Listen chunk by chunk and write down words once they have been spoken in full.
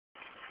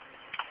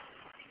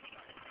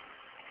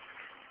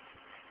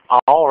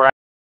All right.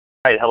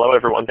 Hello,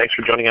 everyone. Thanks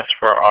for joining us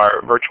for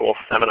our virtual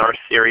seminar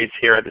series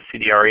here at the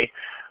CDRE.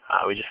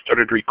 We just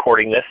started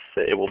recording this.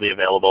 It will be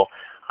available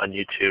on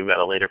YouTube at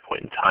a later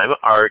point in time.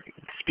 Our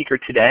speaker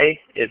today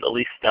is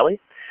Alysse Stehli.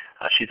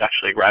 She's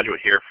actually a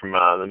graduate here from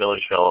the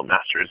Millersville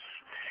Masters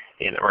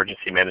in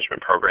Emergency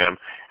Management program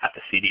at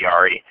the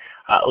CDRE.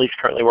 Alysse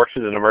currently works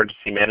as an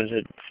emergency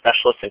management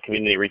specialist and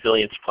community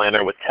resilience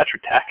planner with Tetra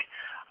Tech.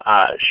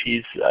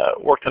 She's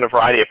worked on a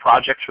variety of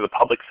projects for the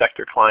public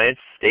sector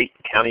clients, state,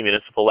 county,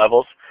 municipal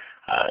levels.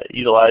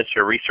 Utilized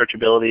her research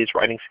abilities,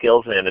 writing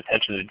skills, and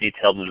attention to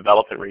detail to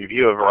develop and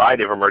review a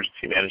variety of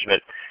emergency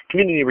management,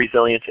 community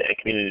resilience, and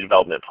community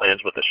development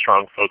plans with a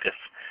strong focus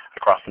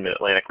across the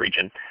Mid-Atlantic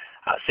region.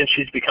 Since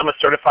she's become a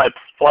certified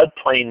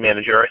floodplain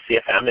manager, or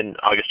CFM, in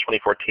August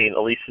 2014,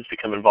 Alysse has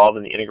become involved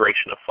in the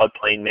integration of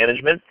floodplain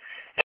management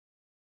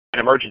and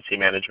emergency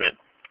management.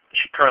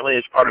 She currently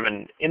is part of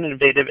an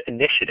innovative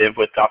initiative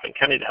with Dauphin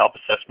County to help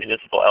assess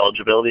municipal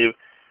eligibility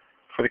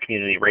for the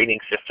community rating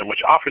system,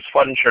 which offers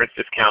flood insurance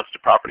discounts to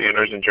property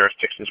owners in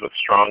jurisdictions with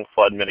strong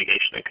flood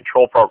mitigation and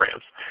control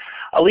programs.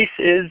 Alysse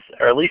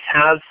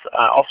has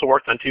also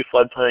worked on 2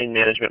 floodplain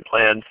management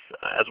plans,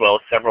 as well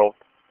as several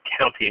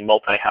county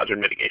multi-hazard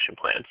mitigation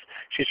plans.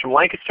 She's from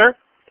Lancaster,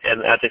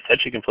 and as I said,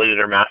 she completed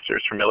her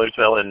master's from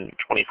Millersville in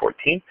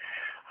 2014.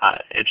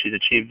 And she's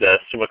achieved the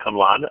summa cum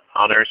laude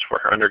honors for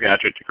her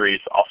undergraduate degrees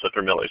also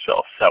through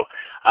Millersville. So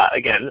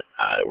again,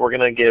 we're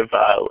going to give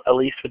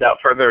Alysse, without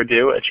further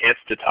ado, a chance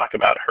to talk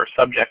about her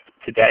subject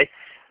today,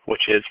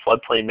 which is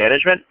floodplain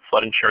management,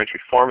 flood insurance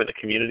reform, and the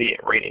community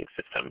rating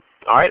system.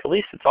 All right,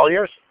 Alysse, it's all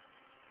yours.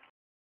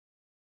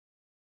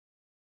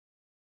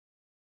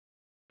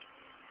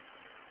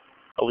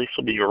 Alysse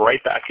will be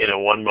right back in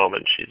 1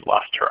 moment. She's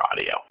lost her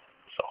audio.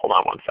 So hold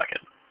on 1 second.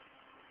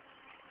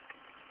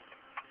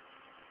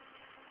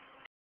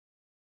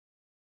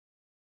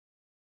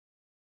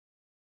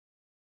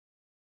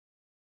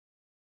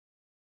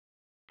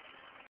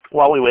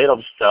 While we wait, I'll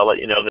just let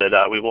you know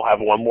that we will have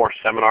one more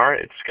seminar.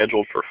 It's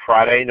scheduled for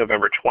Friday,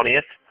 November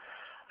 20th.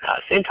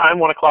 Same time,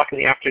 1 o'clock in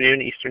the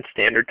afternoon, Eastern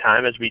Standard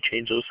Time, as we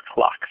change those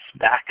clocks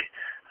back.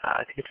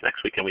 I think it's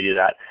next weekend we do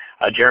that.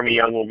 Jeremy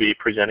Young will be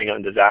presenting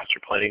on disaster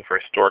planning for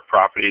historic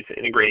properties,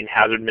 integrating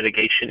hazard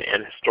mitigation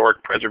and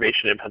historic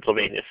preservation in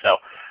Pennsylvania. So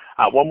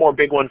one more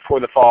big one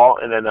for the fall,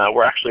 and then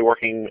we're actually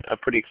working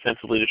pretty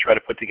extensively to try to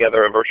put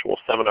together a virtual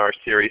seminar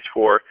series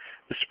for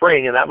the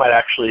spring, and that might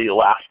actually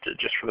last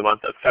just for the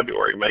month of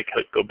February. We might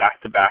go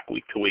back to back,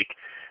 week to week,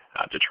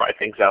 to try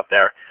things out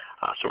there.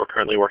 So we're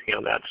currently working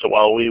on that. So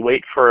while we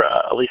wait for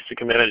Alysse to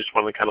come in, I just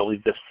wanted to kind of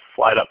leave this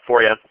slide up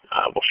for you.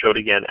 We'll show it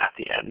again at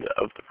the end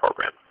of the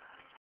program.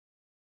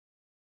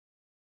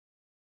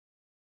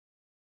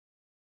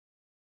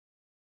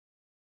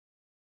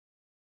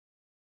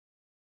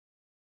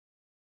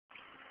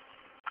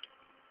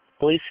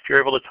 Alysse, if you're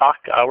able to talk,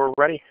 we're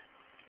ready.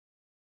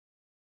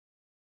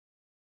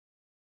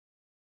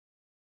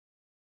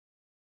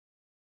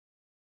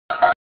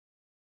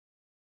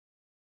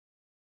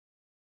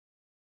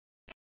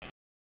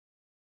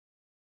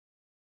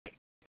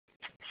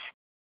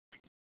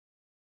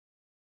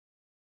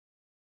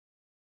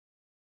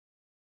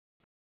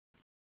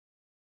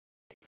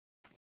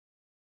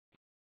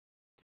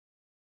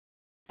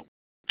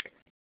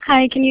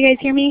 Hi, can you guys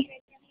hear me?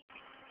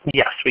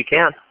 Yes, we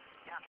can.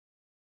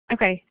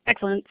 Okay,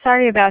 excellent.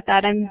 Sorry about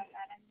that. I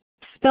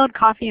spilled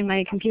coffee in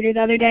my computer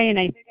the other day, and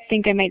I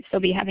think I might still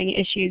be having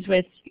issues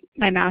with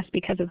my mouse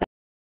because of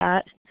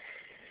that.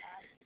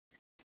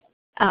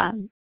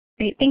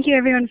 Great. Thank you,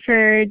 everyone,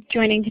 for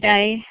joining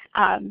today.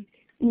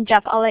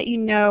 Jeff, I'll let you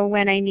know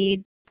when I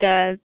need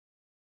the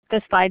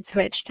slide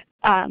switched.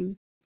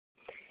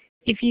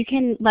 If you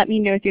can let me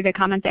know through the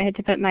comments, I had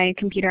to put my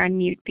computer on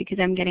mute because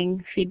I'm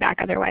getting feedback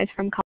otherwise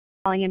from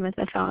calling in with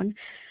the phone.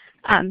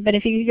 But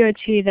if you could go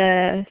to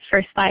the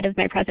first slide of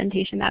my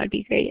presentation, that would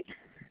be great.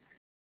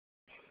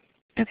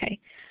 Okay.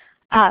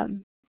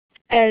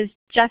 As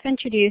Jeff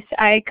introduced,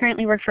 I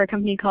currently work for a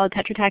company called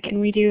Tetra Tech,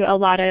 and we do a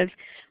lot of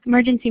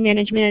emergency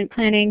management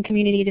planning,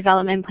 community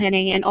development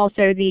planning, and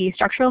also the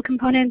structural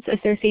components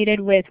associated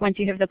with once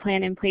you have the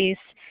plan in place,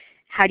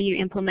 how do you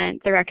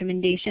implement the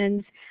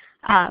recommendations.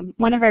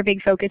 One of our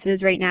big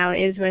focuses right now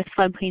is with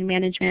floodplain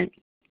management.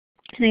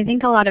 And I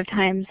think a lot of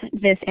times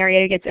this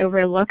area gets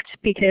overlooked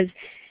because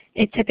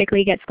it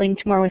typically gets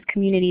linked more with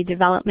community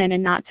development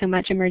and not so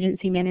much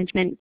emergency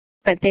management,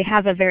 but they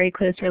have a very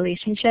close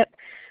relationship.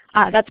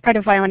 That's part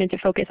of why I wanted to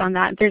focus on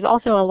that. There's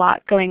also a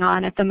lot going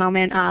on at the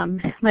moment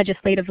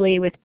legislatively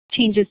with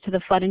changes to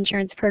the flood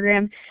insurance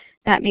program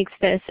that makes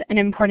this an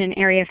important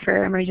area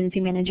for emergency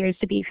managers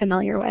to be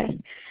familiar with.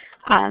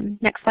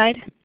 Next slide.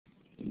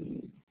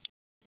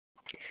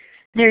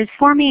 There's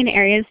 4 main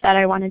areas that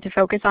I wanted to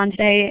focus on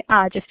today,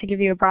 just to give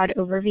you a broad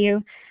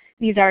overview.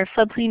 These are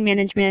floodplain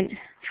management,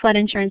 flood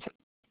insurance,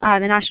 the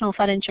National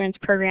Flood Insurance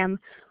Program,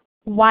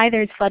 why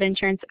there's flood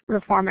insurance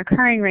reform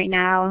occurring right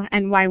now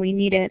and why we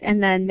need it,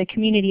 and then the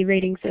community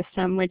rating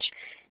system, which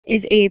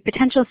is a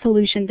potential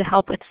solution to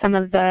help with some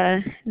of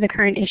the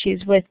current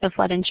issues with the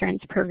flood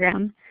insurance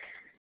program.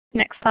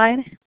 Next slide.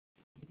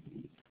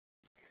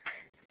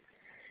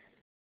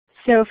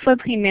 So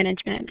floodplain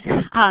management.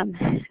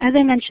 As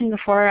I mentioned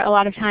before, a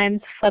lot of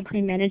times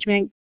floodplain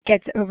management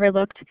gets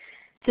overlooked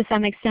to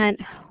some extent.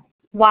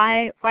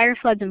 Why are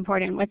floods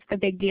important? What's the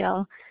big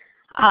deal?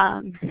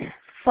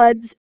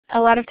 Floods, a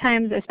lot of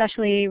times,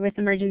 especially with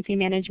emergency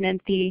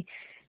management, the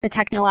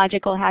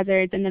technological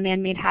hazards and the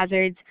man-made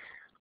hazards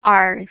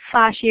are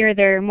flashier,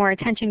 they're more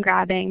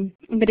attention-grabbing,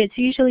 but it's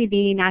usually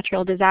the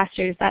natural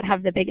disasters that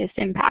have the biggest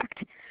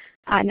impact.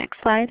 Next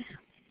slide.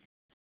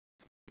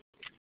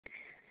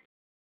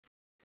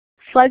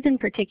 Floods in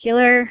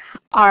particular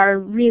are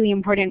really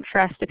important for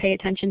us to pay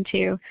attention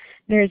to.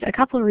 There's a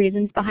couple of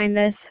reasons behind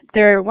this.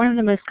 They're one of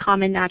the most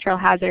common natural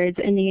hazards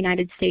in the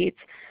United States.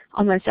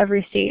 Almost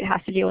every state has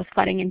to deal with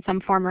flooding in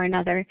some form or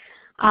another.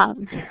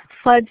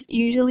 Floods,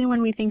 usually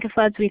when we think of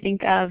floods, we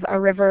think of a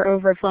river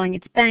overflowing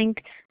its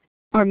bank,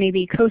 or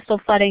maybe coastal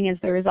flooding as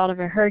the result of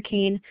a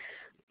hurricane.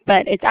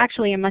 But it's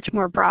actually a much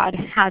more broad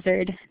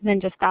hazard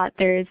than just that.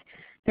 There's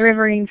the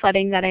riverine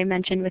flooding that I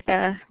mentioned with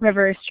a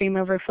river or stream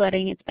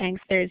overflowing its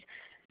banks. There's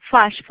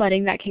flash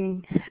flooding that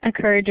can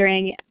occur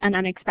during an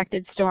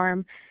unexpected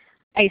storm,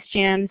 ice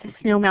jams,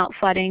 snowmelt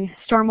flooding,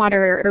 stormwater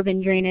or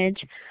urban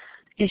drainage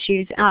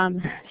issues.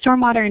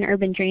 Stormwater and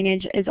urban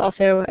drainage is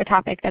also a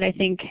topic that I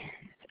think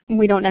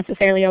we don't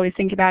necessarily always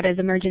think about as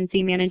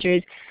emergency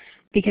managers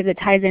because it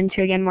ties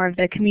into, again, more of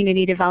the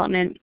community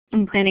development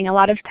and planning. A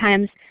lot of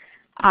times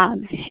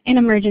in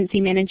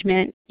emergency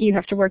management, you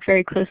have to work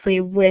very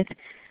closely with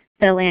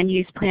the land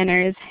use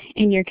planners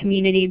in your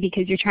community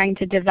because you're trying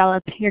to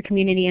develop your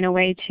community in a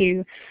way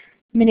to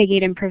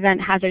mitigate and prevent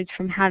hazards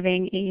from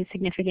having a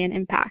significant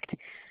impact.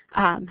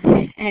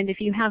 And if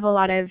you have a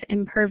lot of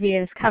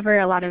impervious cover,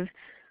 a lot of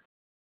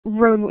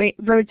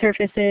road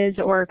surfaces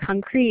or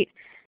concrete,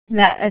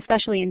 that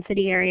especially in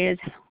city areas,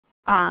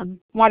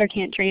 water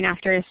can't drain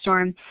after a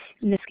storm,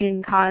 and this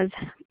can cause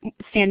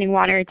standing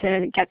water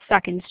to get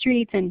stuck in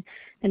streets, and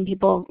then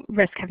people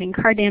risk having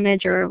car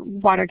damage, or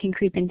water can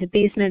creep into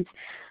basements.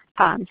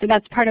 So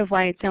that's part of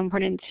why it's so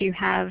important to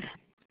have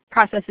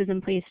processes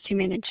in place to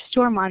manage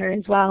stormwater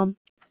as well,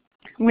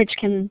 which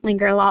can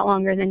linger a lot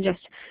longer than just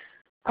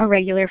a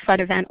regular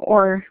flood event,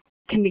 or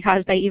can be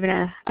caused by even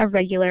a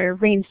regular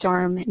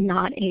rainstorm,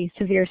 not a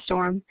severe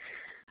storm.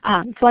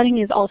 Flooding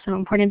is also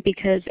important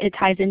because it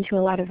ties into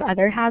a lot of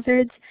other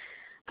hazards.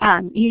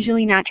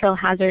 Usually natural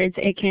hazards,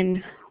 it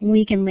can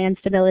weaken land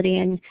stability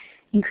and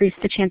increase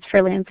the chance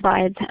for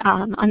landslides.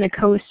 On the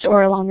coast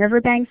or along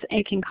riverbanks,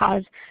 it can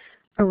cause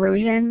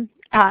erosion.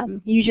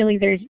 Usually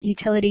there's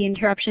utility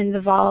interruptions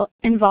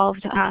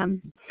involved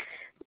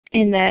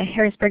in the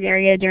Harrisburg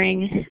area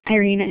during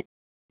Irene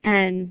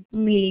and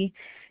Lee.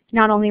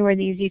 Not only were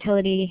these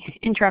utility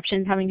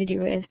interruptions having to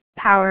do with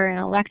power and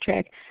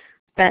electric,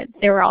 but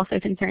there were also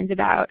concerns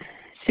about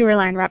sewer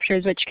line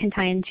ruptures, which can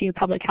tie into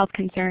public health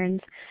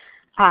concerns.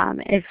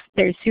 If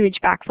there's sewage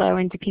backflow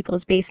into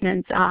people's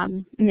basements,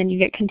 and then you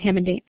get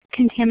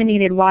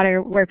contaminated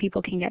water where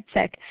people can get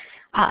sick.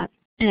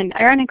 And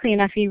ironically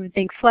enough, you would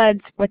think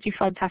floods, what do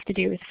floods have to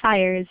do with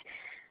fires?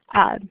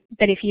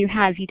 But if you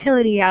have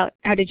utility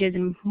outages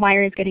and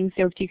wires getting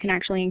soaked, you can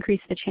actually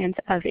increase the chance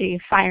of a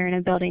fire in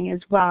a building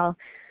as well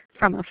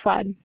from a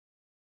flood.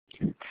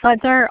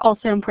 Floods are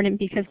also important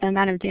because the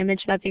amount of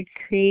damage that they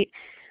create,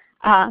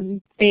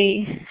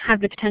 they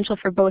have the potential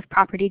for both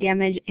property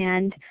damage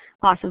and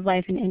loss of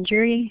life and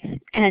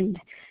injury. And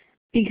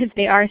because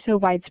they are so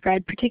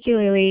widespread,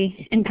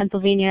 particularly in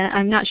Pennsylvania,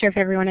 I'm not sure if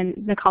everyone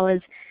in the call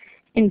is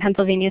in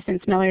Pennsylvania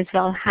since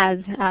Millersville has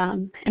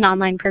an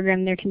online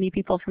program. There can be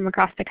people from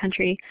across the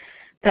country,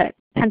 but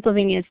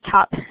Pennsylvania's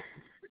top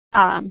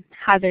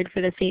hazard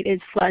for the state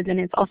is floods, and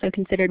it's also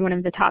considered one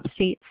of the top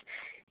states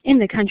in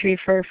the country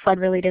for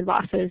flood-related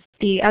losses.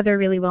 The other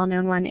really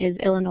well-known one is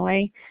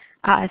Illinois,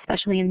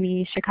 especially in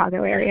the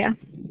Chicago area.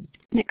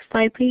 Next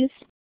slide, please.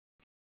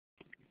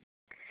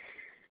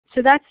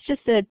 So that's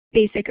just a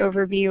basic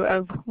overview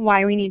of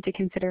why we need to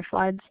consider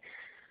floods.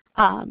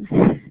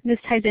 This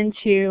ties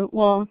into,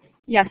 well,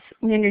 yes,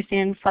 we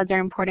understand floods are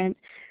important.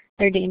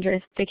 They're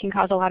dangerous. They can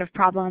cause a lot of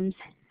problems.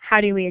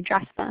 How do we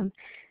address them?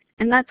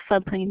 And that's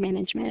floodplain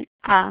management.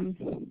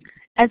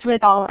 As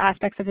with all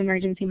aspects of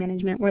emergency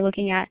management, we're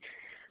looking at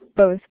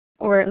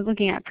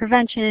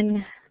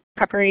prevention,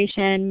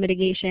 preparation,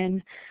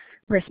 mitigation,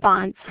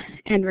 response,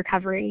 and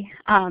recovery.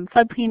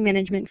 Floodplain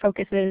management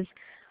focuses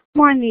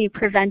more on the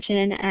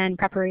prevention and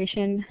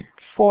preparation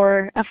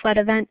for a flood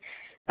event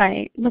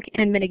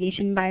and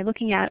mitigation by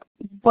looking at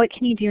what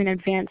can you do in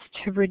advance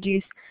to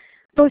reduce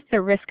both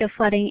the risk of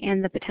flooding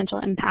and the potential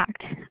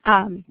impact.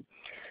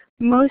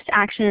 Most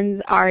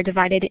actions are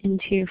divided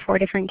into 4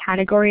 different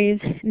categories.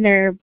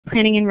 They're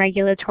planning and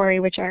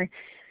regulatory, which are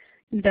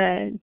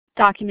the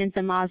documents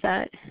and laws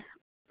that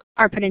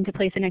are put into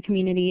place in a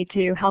community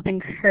to help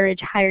encourage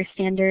higher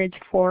standards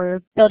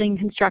for building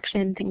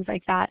construction, things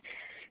like that.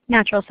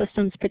 Natural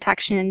systems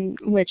protection,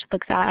 which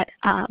looks at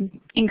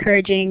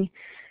encouraging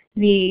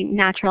the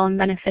natural and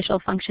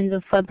beneficial functions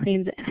of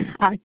floodplains,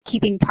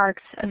 keeping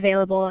parks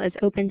available as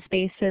open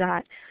space so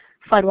that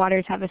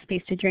floodwaters have a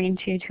space to drain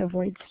to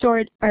avoid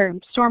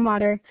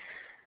stormwater.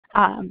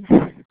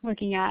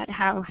 looking at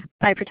how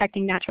by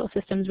protecting natural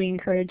systems we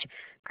encourage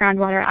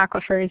groundwater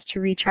aquifers to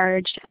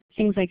recharge,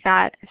 things like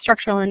that.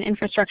 Structural and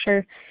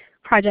infrastructure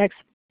projects.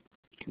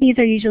 These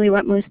are usually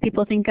what most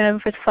people think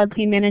of with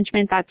floodplain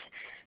management. That's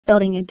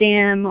building a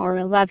dam or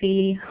a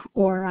levee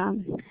or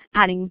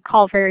adding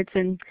culverts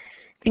and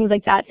things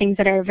like that, things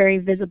that are very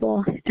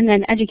visible. And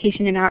then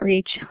education and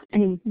outreach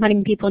and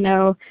letting people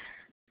know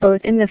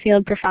both in the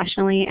field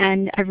professionally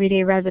and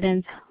everyday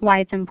residents why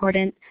it's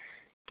important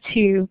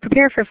to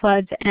prepare for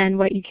floods and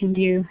what you can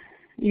do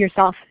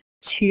yourself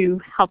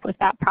to help with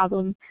that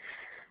problem.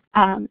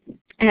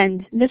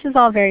 And this is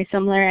all very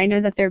similar. I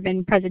know that there have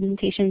been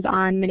presentations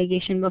on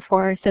mitigation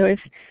before, so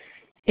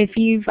if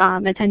you've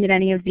attended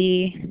any of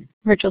the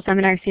virtual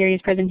seminar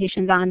series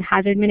presentations on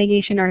hazard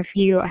mitigation, or if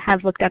you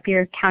have looked up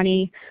your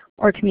county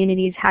or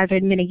community's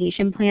hazard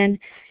mitigation plan,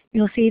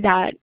 you'll see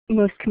that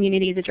most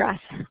communities address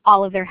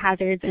all of their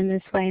hazards in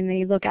this way, and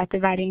they look at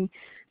dividing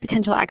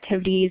potential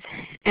activities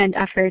and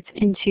efforts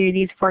into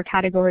these 4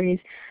 categories,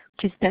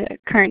 which is the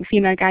current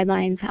FEMA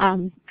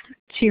guidelines,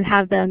 to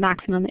have the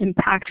maximum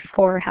impact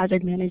for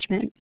hazard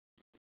management.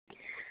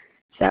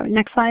 So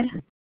next slide.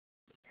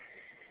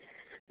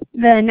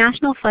 The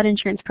National Flood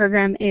Insurance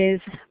Program is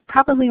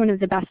probably one of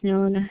the best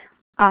known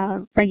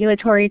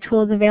regulatory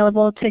tools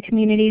available to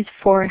communities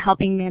for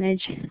helping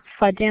manage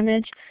flood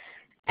damage.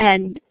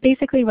 And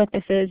basically what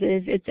this is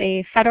it's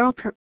a federal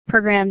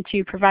program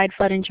to provide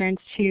flood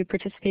insurance to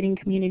participating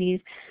communities.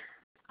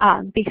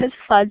 Because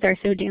floods are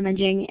so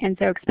damaging and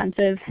so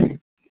expensive,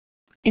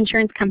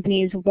 insurance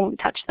companies won't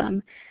touch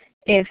them.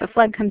 If a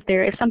flood comes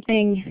through, if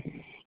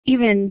something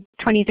even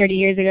 20, 30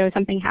 years ago,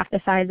 something half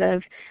the size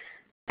of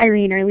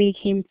Irene or Lee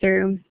came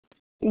through,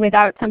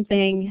 without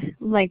something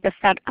like the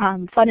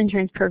flood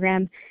insurance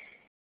program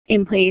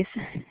in place,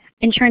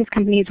 insurance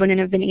companies wouldn't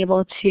have been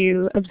able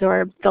to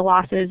absorb the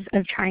losses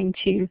of trying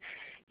to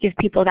give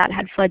people that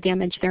had flood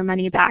damage their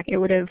money back. It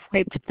would have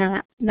wiped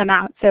them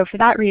out. So for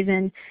that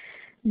reason,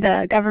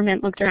 the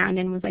government looked around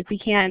and was like, we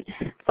can't,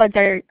 floods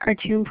are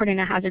too important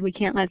a hazard, we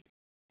can't let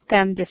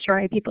them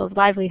destroy people's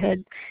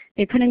livelihoods.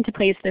 They put into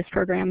place this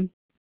program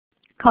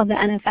called the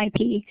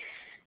NFIP.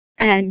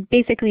 And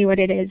basically what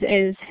it is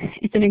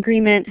it's an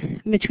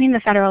agreement between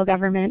the federal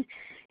government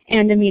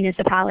and the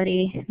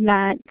municipality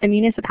that the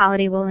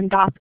municipality will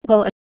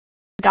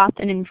adopt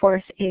and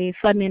enforce a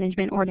flood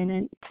management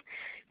ordinance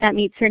that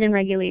meets certain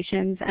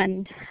regulations.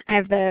 And I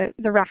have the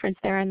reference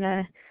there in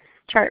the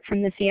chart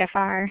from the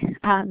CFR.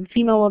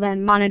 FEMA will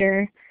then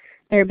monitor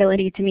their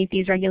ability to meet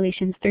these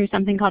regulations through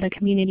something called a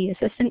community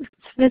assistance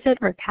visit,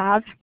 or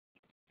CAV.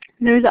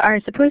 Those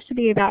are supposed to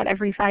be about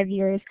every 5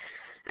 years.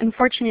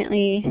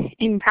 Unfortunately,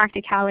 in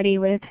practicality,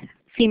 with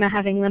FEMA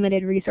having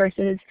limited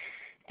resources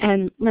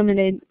and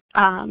limited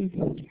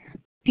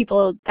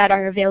people that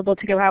are available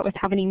to go out with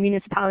how many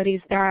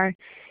municipalities there are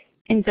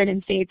in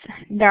certain states,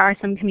 there are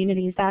some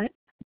communities that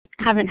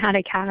haven't had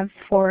a CAV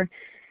for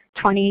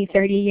 20,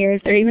 30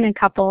 years. There are even a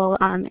couple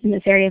in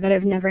this area that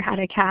have never had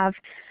a CAV.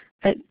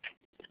 But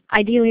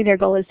ideally, their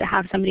goal is to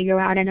have somebody go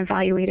out and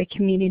evaluate a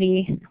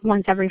community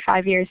once every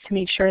 5 years to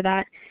make sure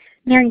that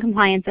they're in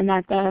compliance and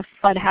that the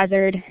flood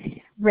hazard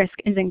risk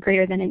isn't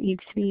greater than it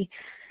needs to be.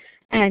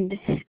 And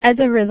as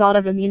a result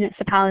of a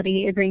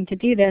municipality agreeing to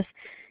do this,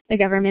 the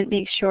government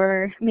makes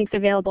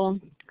available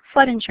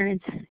flood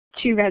insurance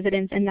to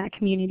residents in that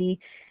community,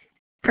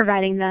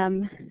 providing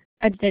them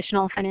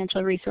additional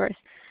financial resource.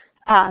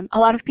 A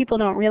lot of people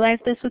don't realize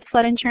this with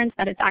flood insurance,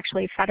 that it's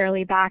actually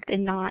federally backed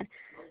and not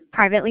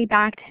privately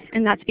backed.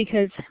 And that's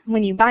because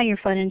when you buy your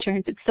flood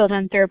insurance, it's still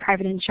done through a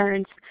private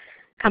insurance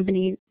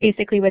company.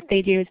 Basically what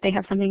they do is they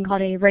have something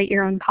called a write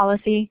your own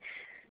policy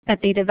that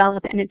they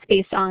develop, and it's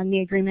based on the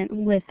agreement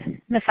with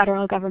the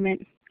federal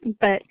government.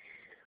 But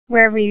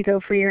wherever you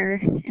go for your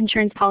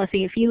insurance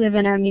policy, if you live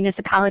in a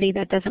municipality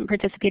that doesn't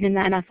participate in the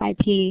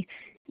NFIP,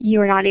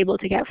 you are not able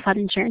to get flood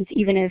insurance,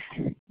 even if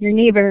your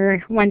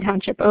neighbor one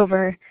township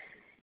over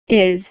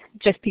is,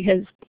 just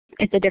because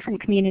it's a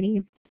different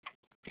community.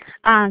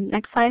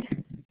 Next slide.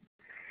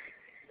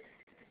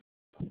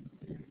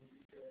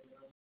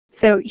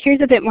 So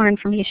here's a bit more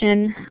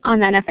information on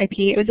the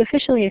NFIP. It was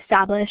officially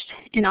established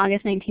in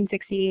August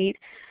 1968.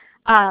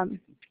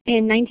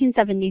 In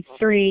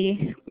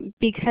 1973,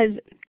 because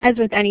as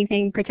with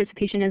anything,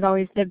 participation is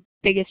always the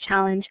biggest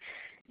challenge,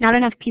 not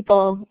enough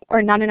people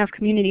or not enough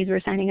communities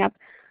were signing up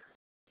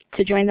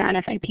to join the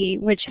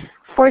NFIP, which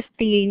forced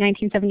the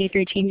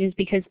 1973 changes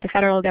because the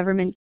federal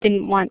government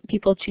didn't want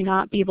people to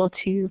not be able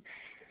to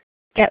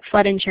get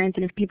flood insurance,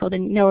 and if people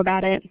didn't know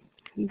about it,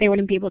 they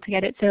wouldn't be able to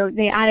get it. So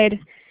they added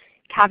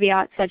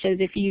caveats such as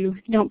if you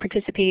don't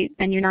participate,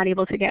 then you're not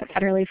able to get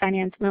federally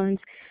financed loans,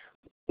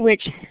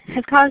 which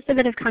has caused a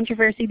bit of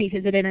controversy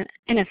because it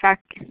in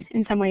effect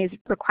in some ways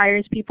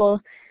requires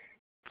people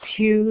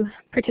to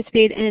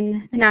participate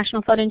in the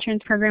National Flood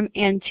Insurance Program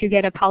and to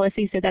get a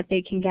policy so that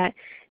they can get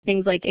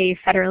things like a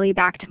federally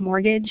backed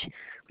mortgage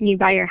when you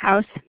buy your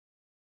house.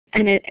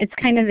 And it's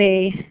kind of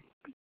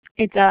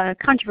a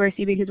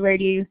controversy because where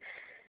do you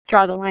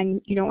draw the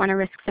line? You don't want to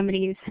risk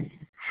somebody's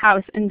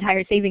house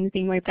entire savings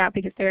being wiped out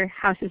because their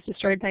house is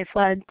destroyed by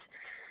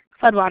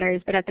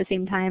floodwaters, but at the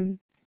same time,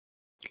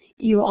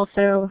 you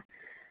also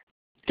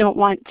don't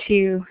want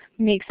to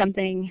make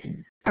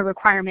something a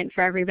requirement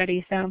for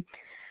everybody. So,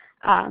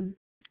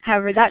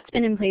 however, that's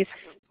been in place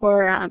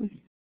for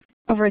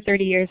over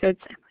 30 years. So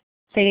it's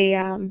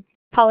a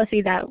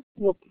policy that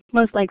will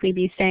most likely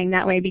be staying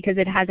that way because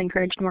it has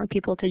encouraged more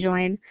people to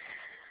join.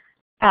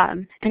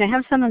 And I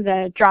have some of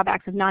the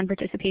drawbacks of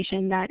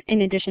non-participation that,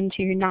 in addition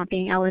to not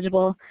being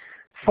eligible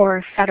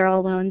for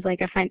federal loans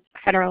like a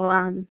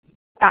federal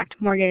backed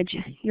mortgage,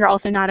 you're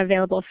also not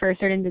available for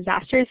certain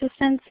disaster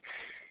assistance.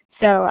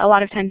 So a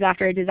lot of times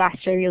after a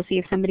disaster, you'll see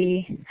if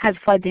somebody has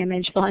flood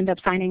damage, they'll end up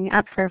signing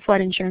up for flood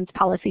insurance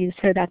policies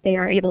so that they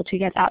are able to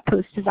get that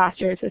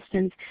post-disaster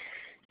assistance.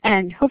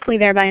 And hopefully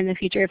thereby in the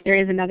future, if there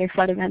is another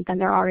flood event, then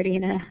they're already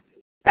in a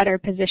better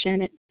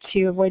position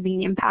to avoid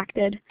being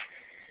impacted.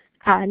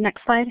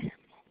 Next slide.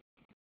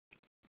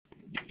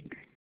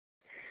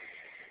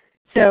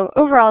 So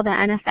overall, the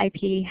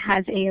NFIP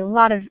has a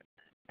lot of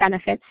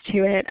benefits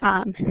to it.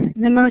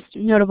 The most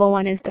notable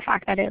one is the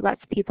fact that it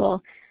lets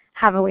people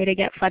have a way to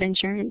get flood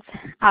insurance.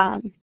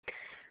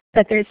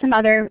 But there's some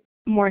other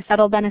more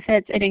subtle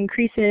benefits. It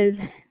increases,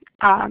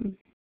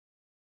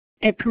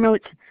 it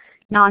promotes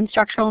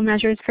non-structural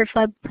measures for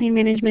floodplain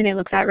management. It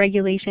looks at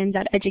regulations,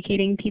 at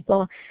educating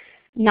people,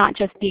 not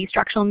just the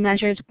structural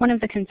measures. One of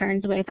the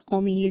concerns with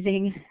only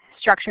using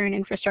structure and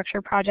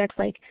infrastructure projects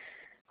like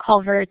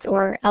culverts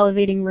or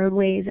elevating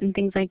roadways and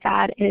things like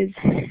that is,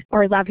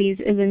 or levees,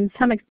 is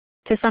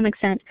to some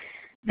extent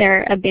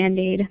they're a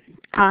band-aid.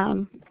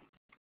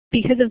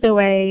 Because of the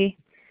way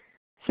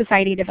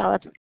society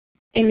develops,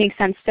 it makes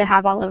sense to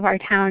have all of our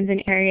towns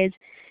and areas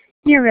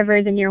near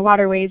rivers and near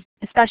waterways,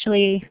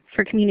 especially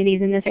for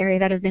communities in this area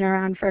that have been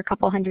around for a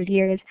couple hundred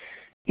years,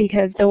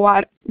 because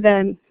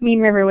the main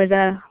river was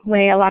a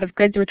way a lot of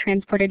goods were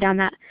transported down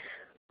that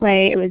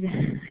way. It was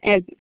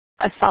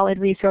a solid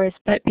resource,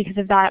 but because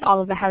of that, all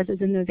of the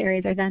houses in those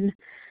areas are then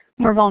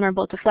more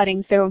vulnerable to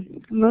flooding. So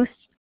most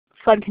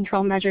flood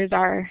control measures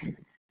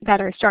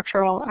that are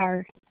structural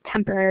are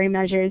temporary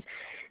measures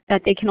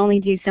that they can only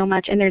do so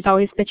much, and there's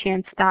always the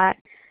chance that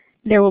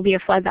there will be a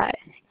flood that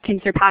can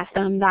surpass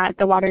them, that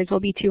the waters will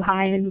be too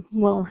high and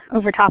will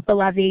overtop the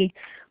levee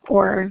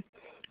or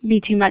be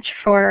too much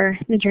for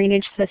the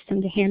drainage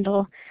system to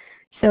handle.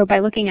 So by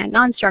looking at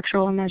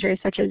non-structural measures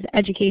such as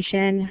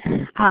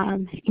education,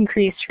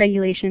 increased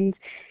regulations,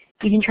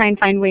 you can try and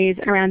find ways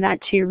around that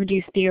to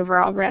reduce the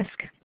overall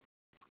risk.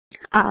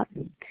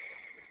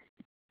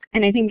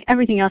 And I think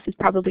everything else is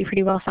probably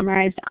pretty well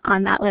summarized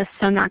on that list,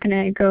 so I'm not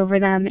going to go over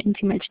them in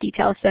too much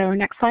detail. So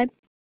next slide.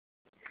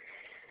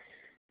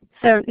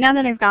 So now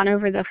that I've gone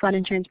over the flood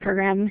insurance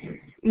program,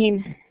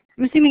 I'm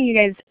assuming you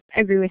guys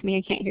agree with me.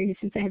 I can't hear you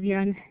since I have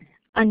you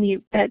on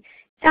mute, but it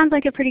sounds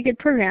like a pretty good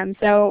program.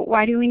 So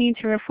why do we need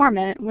to reform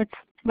it?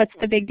 What's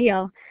the big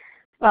deal?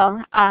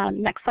 Well,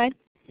 next slide.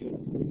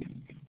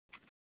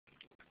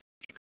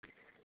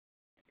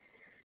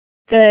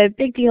 The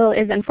big deal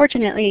is,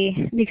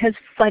 unfortunately, because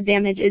flood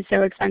damage is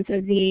so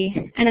expensive, the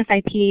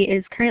NFIP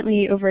is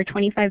currently over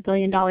 $25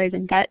 billion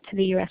in debt to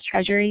the U.S.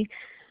 Treasury.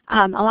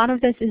 A lot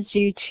of this is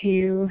due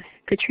to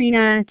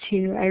Katrina,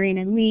 to Irene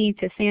and Lee,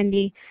 to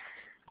Sandy,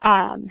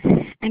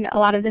 and a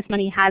lot of this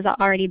money has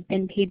already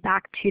been paid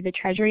back to the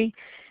Treasury.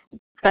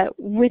 But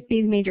with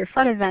these major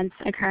flood events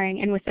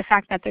occurring, and with the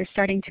fact that they're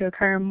starting to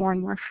occur more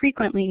and more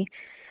frequently,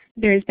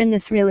 there's been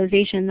this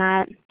realization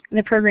that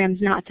the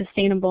program's not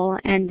sustainable.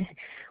 And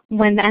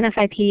when the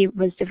NFIP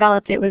was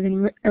developed, it was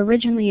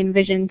originally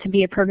envisioned to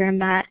be a program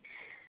that,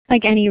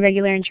 like any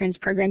regular insurance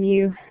program,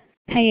 you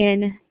pay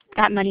in,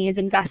 that money is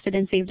invested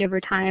and saved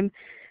over time,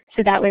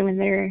 so that way when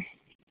there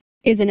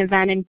is an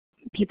event and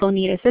people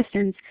need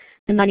assistance,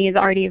 the money is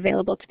already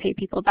available to pay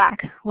people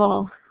back.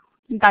 Well,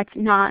 that's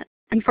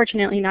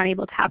unfortunately not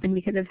able to happen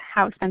because of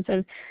how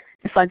expensive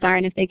the floods are,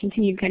 and if they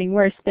continue getting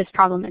worse, this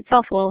problem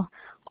itself will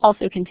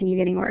also continue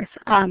getting worse.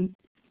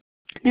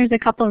 There's a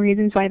couple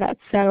reasons why that's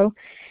so.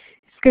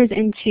 This goes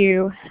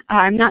into,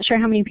 I'm not sure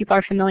how many people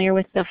are familiar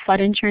with the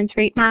flood insurance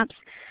rate maps.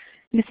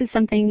 This is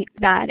something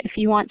that if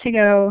you want to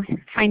go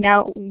find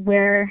out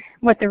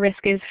what the risk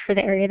is for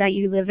the area that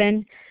you live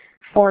in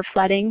for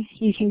flooding,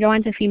 you can go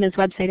onto FEMA's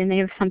website, and they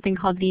have something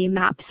called the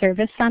MAP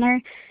Service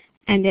Center,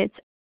 and it's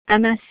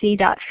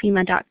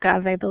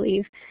msc.fema.gov, I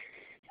believe.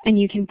 And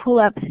you can pull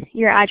up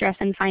your address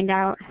and find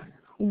out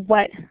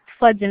what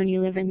flood zone you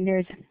live in.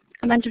 There's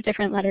a bunch of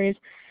different letters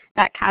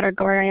that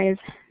categorize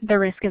the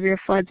risk of your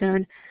flood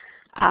zone.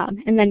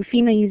 And then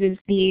FEMA uses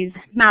these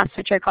maps,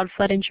 which are called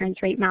flood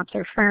insurance rate maps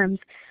or FIRMs,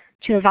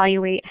 to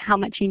evaluate how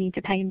much you need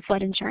to pay in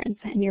flood insurance.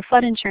 And your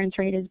flood insurance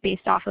rate is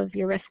based off of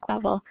your risk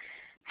level.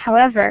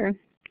 However,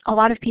 a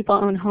lot of people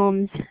own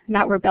homes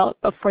that were built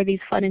before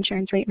these flood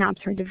insurance rate maps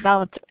were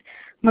developed.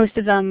 Most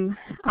of them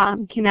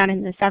came out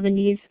in the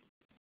 70s,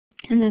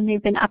 and then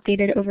they've been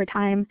updated over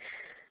time.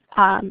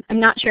 I'm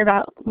not sure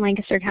about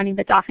Lancaster County,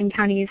 but Dauphin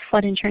County's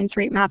flood insurance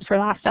rate maps were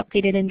last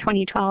updated in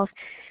 2012.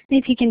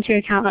 They take into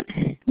account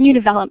new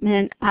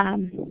development,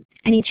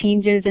 any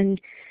changes in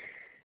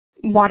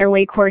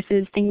waterway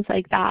courses, things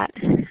like that.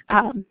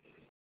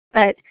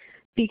 But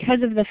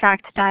because of the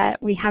fact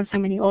that we have so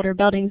many older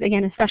buildings,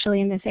 again,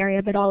 especially in this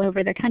area, but all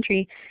over the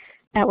country,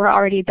 that were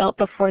already built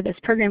before this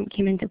program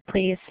came into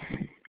place,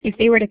 if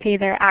they were to pay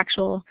their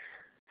actual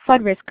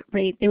flood risk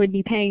rate, they would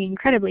be paying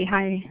incredibly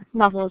high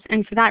levels.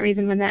 And for that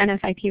reason, when the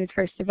NFIP was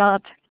first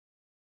developed,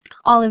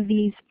 all of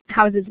these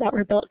houses that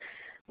were built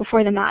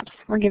before the maps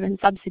were given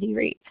subsidy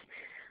rates.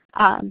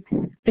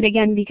 But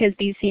again, because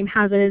these same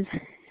houses,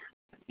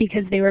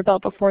 because they were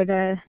built before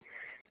the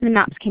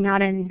maps came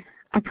out and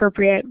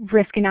appropriate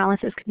risk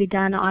analysis could be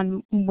done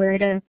on where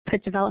to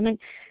put development,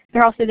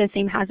 they're also the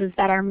same houses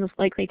that are most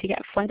likely to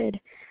get flooded.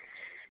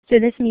 So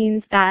this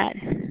means that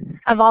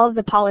of all of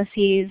the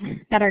policies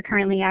that are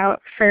currently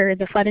out for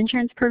the flood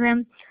insurance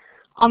program,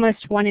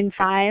 almost 1 in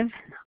 5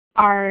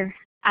 are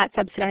at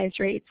subsidized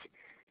rates,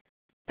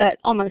 but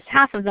almost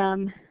half of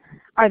them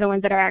are the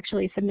ones that are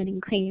actually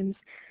submitting claims.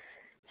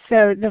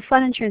 So the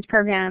flood insurance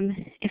program,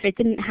 if it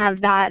didn't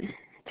have that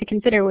to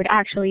consider, would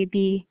actually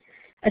be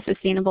a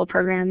sustainable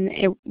program.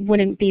 It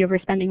wouldn't be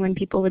overspending when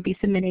people would be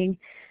submitting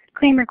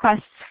claim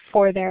requests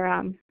for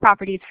their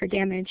properties for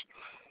damage.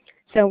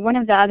 So one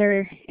of the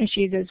other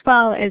issues as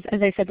well is,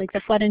 as I said, like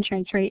the flood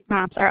insurance rate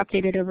maps are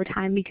updated over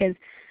time because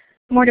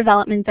more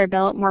developments are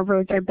built, more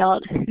roads are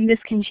built, and this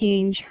can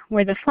change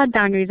where the flood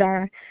boundaries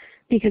are,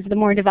 because the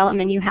more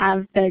development you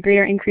have, the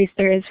greater increase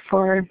there is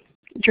for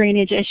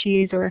drainage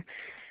issues or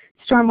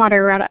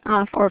stormwater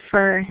runoff, or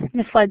for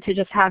the flood to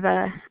just have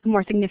a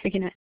more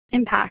significant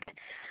impact.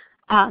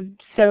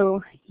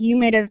 So you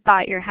might have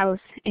bought your house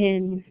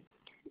in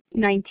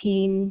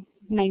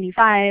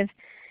 1995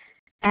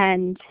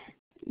 and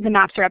the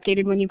maps are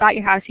updated. When you bought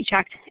your house, you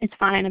checked, it's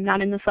fine, I'm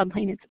not in the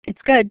floodplain,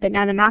 it's good, but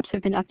now the maps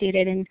have been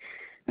updated, and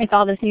with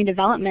all this new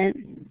development,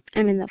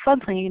 I'm in the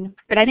floodplain,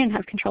 but I didn't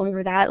have control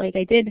over that. Like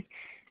I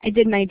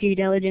did my due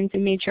diligence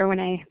and made sure when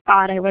I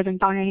bought I wasn't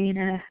buying in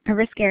a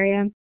risk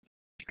area.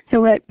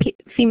 So what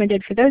FEMA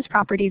did for those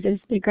properties is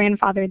they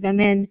grandfathered them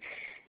in,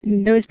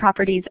 and those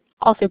properties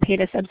also paid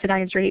a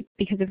subsidized rate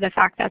because of the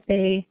fact that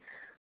they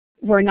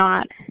were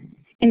not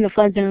in the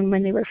flood zone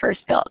when they were first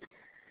built.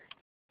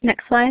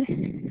 Next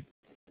slide.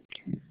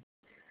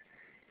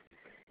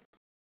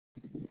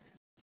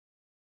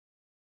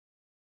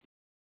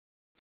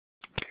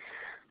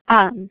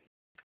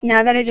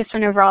 Now that I just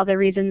went over all the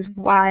reasons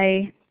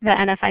why the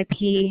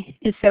NFIP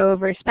is so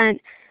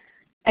overspent,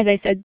 as I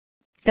said,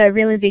 the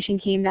realization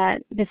came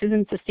that this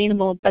isn't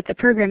sustainable, but the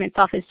program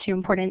itself is too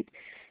important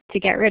to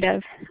get rid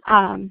of.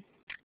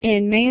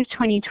 In May of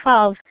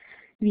 2012,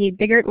 the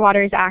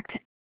Biggert-Waters Act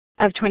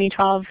of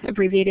 2012,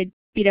 abbreviated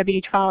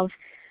BW12,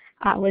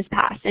 was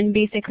passed. And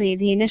basically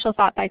the initial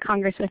thought by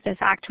Congress with this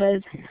act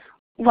was,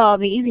 well,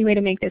 the easy way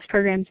to make this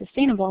program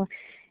sustainable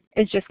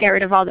is just get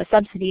rid of all the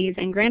subsidies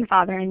and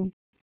grandfathering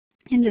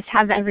and just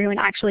have everyone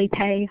actually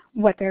pay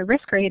what their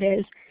risk rate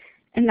is,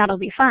 and that'll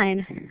be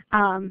fine.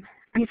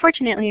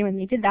 Unfortunately, when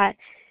they did that,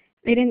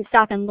 they didn't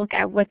stop and look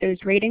at what those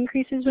rate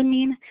increases would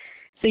mean.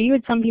 So you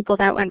had some people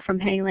that went from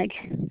paying like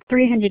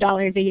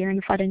 $300 a year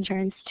in flood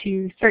insurance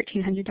to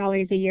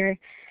 $1,300 a year.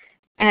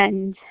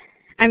 And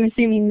I'm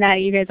assuming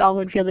that you guys all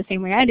would feel the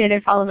same way I did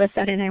if all of a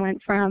sudden I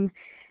went from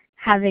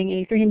having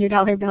a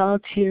 $300 bill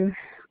to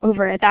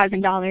over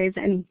 $1,000,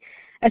 and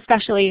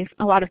especially if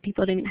a lot of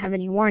people didn't have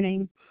any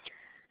warning.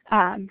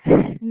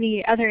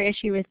 The other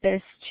issue with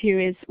this too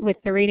is with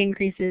the rate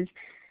increases,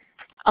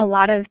 a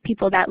lot of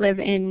people that live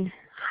in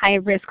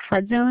high-risk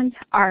flood zones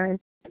are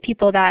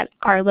people that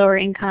are lower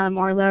income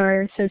or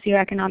lower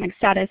socioeconomic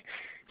status.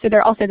 So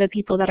they're also the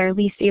people that are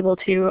least able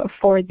to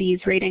afford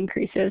these rate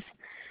increases.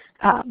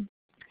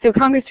 So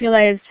Congress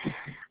realized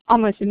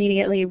almost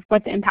immediately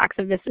what the impacts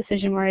of this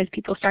decision were as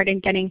people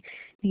started getting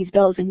these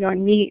bills and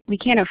going, we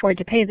can't afford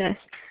to pay this.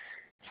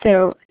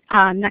 So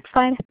next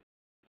slide.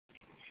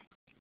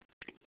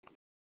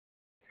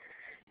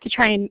 To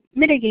try and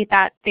mitigate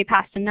that, they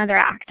passed another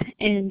act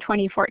in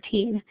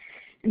 2014.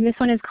 And this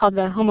one is called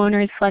the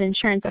Homeowners Flood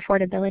Insurance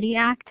Affordability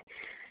Act.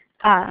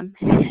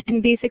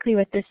 And basically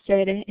what this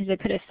did is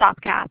it put a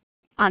stopgap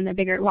on the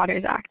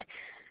Biggert-Waters Act.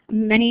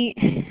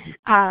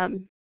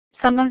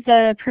 Some of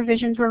the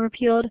provisions were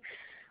repealed.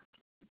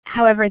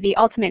 However, the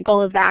ultimate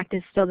goal of the act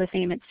is still the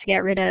same. It's to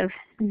get rid of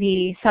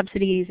the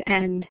subsidies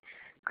and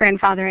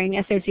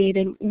grandfathering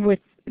associated with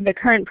the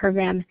current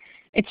program.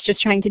 It's just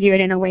trying to do it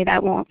in a way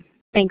that won't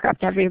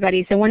bankrupt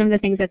everybody. So one of the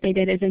things that they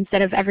did is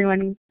instead of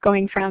everyone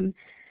going from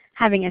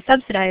having a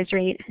subsidized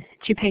rate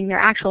to paying their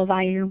actual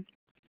value,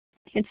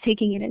 it's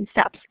taking it in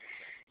steps.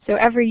 So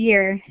every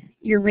year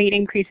your rate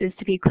increases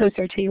to be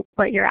closer to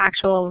what your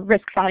actual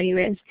risk value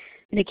is,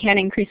 and it can't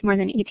increase more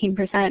than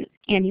 18%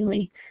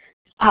 annually.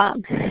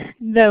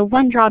 The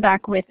one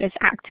drawback with this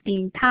act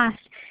being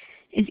passed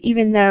is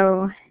even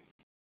though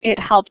it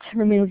helped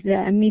remove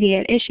the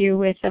immediate issue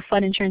with the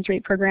flood insurance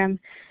rate program,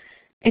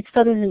 it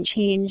still doesn't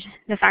change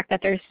the fact that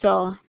there's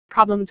still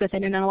problems with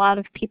it. And a lot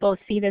of people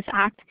see this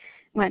act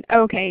and went,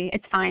 okay,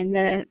 it's fine.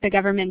 The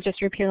government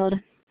just repealed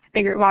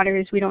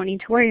Biggert-Waters. We don't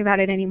need to worry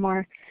about it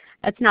anymore.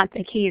 that's not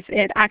the case.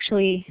 It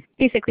actually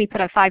basically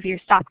put a 5-year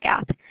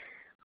stopgap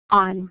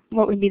on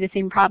what would be the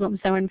same problem.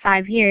 So in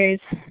 5 years,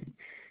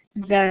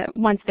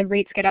 once the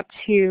rates get up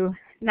to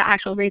the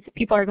actual rates,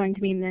 people are going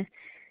to be in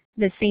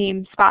the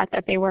same spot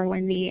that they were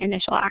when the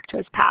initial act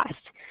was passed.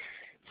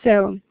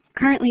 So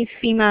currently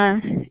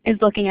FEMA is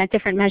looking at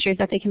different measures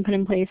that they can put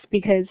in place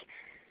because,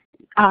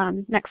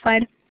 next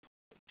slide.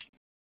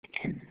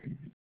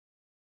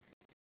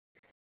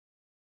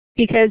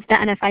 Because the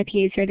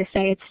NFIP is here to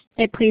stay,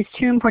 it plays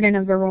too important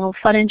of a role.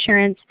 Flood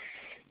insurance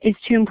is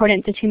too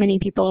important to too many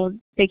people.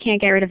 They can't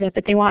get rid of it,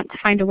 but they want to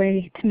find a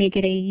way to make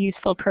it a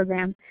useful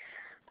program.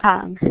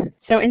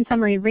 So in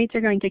summary, rates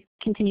are going to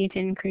continue to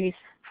increase.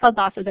 Flood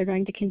losses are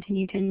going to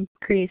continue to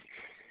increase.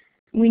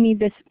 We need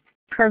this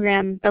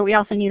program, but we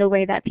also need a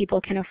way that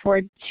people can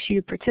afford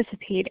to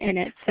participate in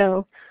it.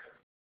 So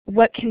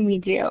what can we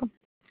do?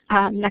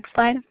 Next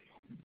slide.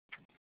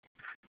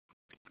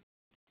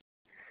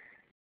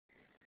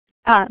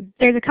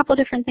 There's a couple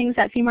different things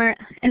that FEMA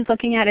is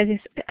looking at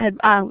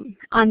on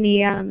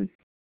the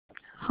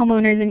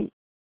Homeowners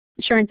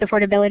Insurance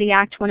Affordability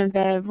Act. One of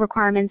the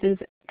requirements is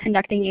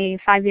conducting a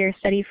 5-year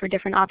study for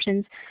different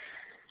options.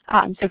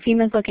 So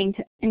FEMA is looking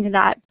into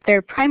that.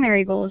 Their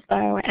primary goals,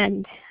 though,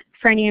 and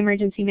for any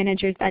emergency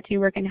managers that do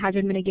work in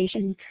hazard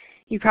mitigation,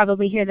 you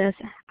probably hear this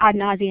ad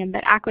nauseum,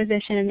 but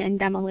acquisition and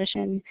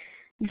demolition,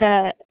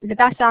 the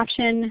best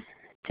option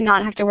to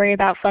not have to worry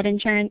about flood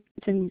insurance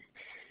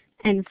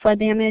and flood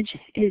damage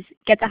is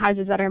get the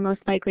houses that are most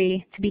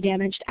likely to be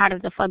damaged out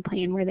of the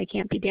floodplain where they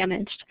can't be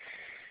damaged.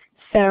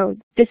 So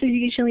this is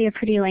usually a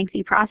pretty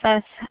lengthy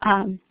process.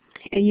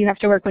 You have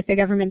to work with the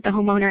government. The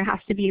homeowner has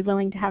to be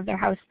willing to have their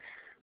house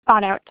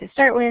bought out to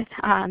start with.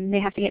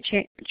 They have to get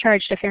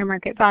charged a fair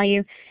market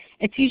value.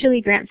 It's usually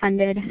grant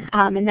funded.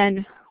 And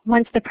then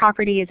once the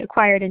property is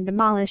acquired and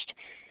demolished,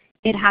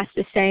 it has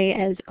to stay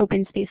as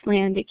open space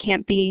land. It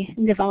can't be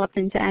developed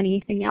into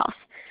anything else.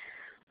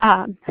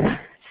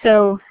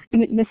 So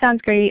this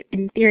sounds great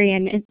in theory,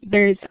 and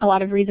there's a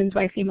lot of reasons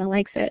why FEMA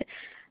likes it,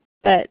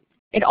 but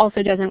it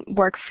also doesn't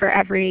work for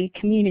every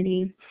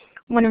community.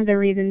 One of the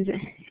reasons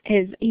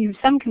is you have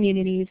some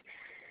communities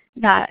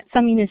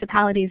some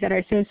municipalities that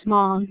are so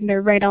small,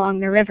 they're right along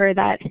the river,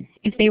 that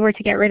if they were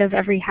to get rid of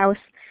every house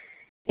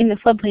in the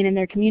floodplain in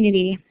their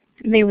community,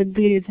 they would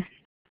lose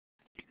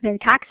their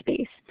tax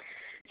base.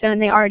 So,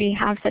 and they already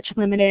have such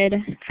limited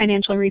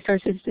financial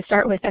resources to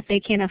start with that they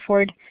can't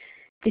afford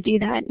to do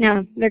that.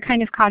 Now, they're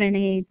kind of caught in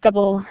a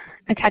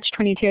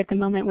catch-22 at the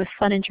moment with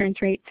flood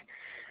insurance rates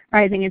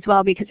rising as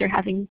well, because they're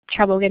having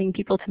trouble getting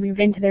people to move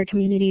into their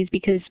communities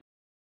because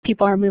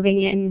people are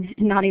moving in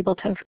and not able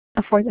to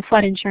afford the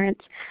flood insurance.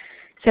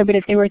 So, but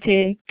if they were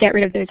to get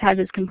rid of those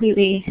houses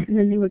completely,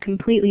 then they would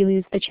completely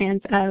lose the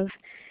chance of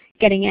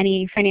getting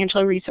any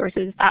financial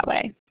resources that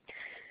way.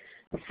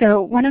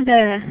 So one of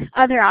the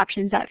other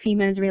options that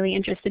FEMA is really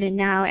interested in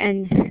now,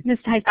 and this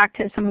ties back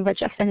to some of what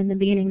Jeff said in the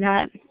beginning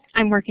that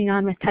I'm working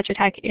on with Tetra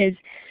Tech, is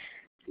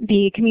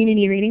the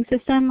Community Rating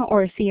System,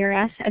 or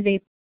CRS, as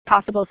a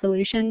possible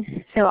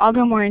solution. So I'll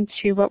go more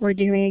into what we're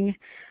doing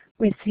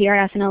with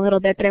CRS in a little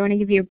bit, but I want to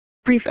give you a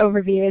brief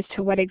overview as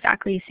to what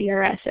exactly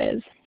CRS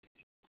is.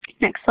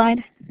 Next slide.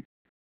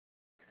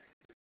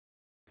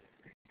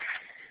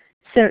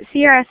 So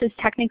CRS is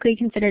technically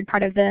considered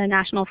part of the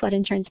National Flood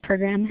Insurance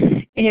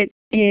Program. It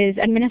is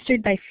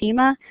administered by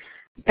FEMA,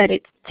 but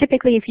it's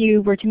typically, if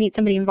you were to meet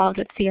somebody involved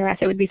with CRS,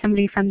 it would be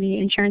somebody from the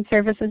Insurance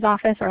Services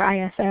Office, or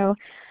ISO.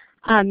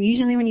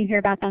 Usually when you hear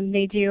about them,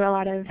 they do a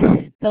lot of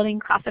building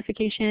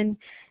classification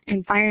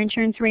and fire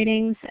insurance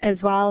ratings as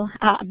well.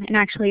 And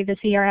actually the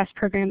CRS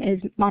program is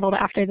modeled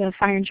after the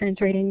fire insurance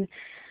rating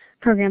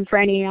program for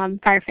any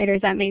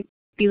firefighters that may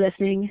be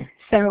listening.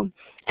 So,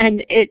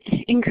 and it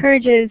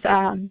encourages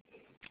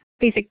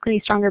basically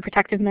stronger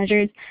protective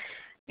measures.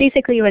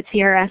 Basically what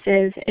CRS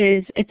is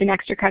it's an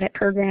extra credit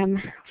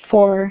program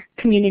for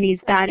communities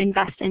that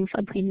invest in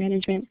floodplain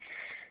management.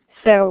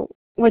 So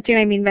what do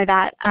I mean by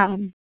that?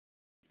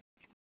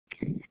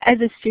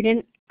 As a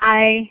student,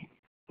 I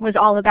was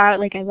all about,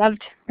 I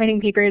loved writing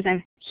papers. I'm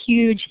a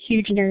huge,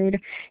 huge nerd.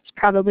 It's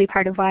probably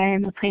part of why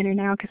I'm a planner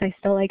now, because I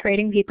still like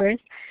writing papers.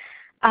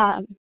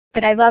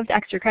 But I loved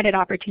extra credit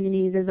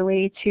opportunities as a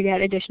way to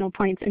get additional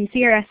points. And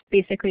CRS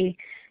basically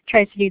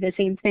tries to do the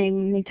same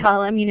thing. They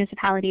tell a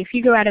municipality, if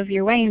you go out of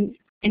your way and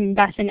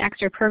invest in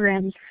extra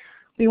programs,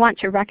 we want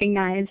to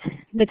recognize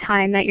the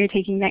time that you're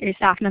taking, that your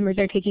staff members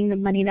are taking, the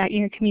money that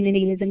your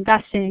community is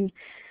investing,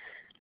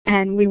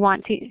 and we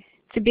want to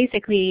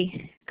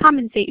basically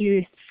compensate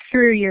you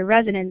through your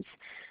residents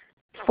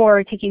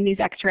for taking these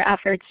extra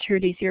efforts to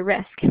reduce your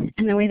risk.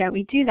 And the way that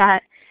we do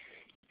that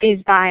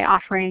is by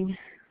offering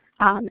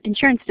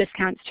insurance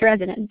discounts to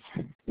residents.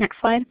 Next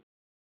slide.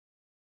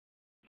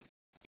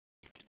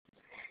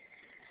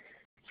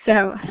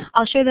 So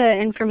I'll show the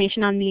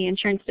information on the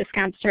insurance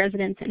discounts to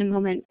residents in a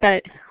moment,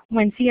 but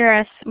when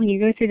you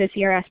go through the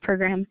CRS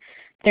program,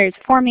 there's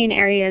 4 main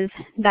areas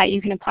that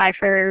you can apply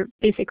for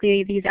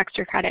basically these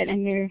extra credit,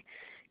 and they're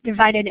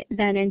divided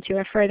then into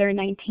a further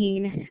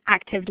 19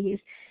 activities.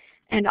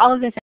 And all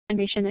of this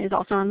information is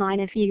also online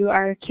if you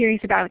are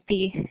curious about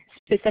the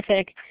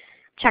specific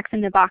checks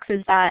in the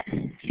boxes that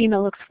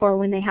FEMA looks for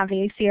when they have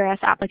a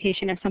CRS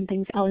application if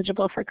something's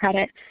eligible for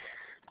credit.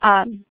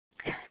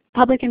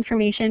 Public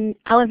information,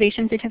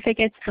 elevation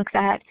certificates looks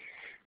at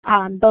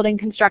building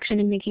construction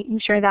and making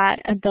sure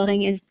that a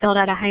building is built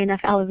at a high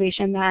enough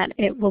elevation that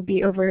it will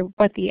be over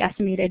what the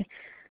estimated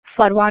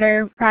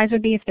floodwater rise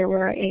would be if there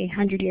were a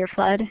 100-year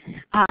flood.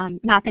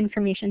 Map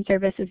Information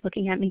Service is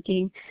looking at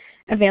making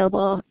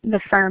available the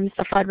firms,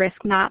 the flood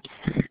risk maps,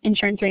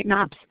 insurance rate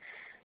maps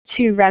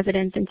to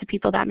residents and to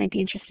people that might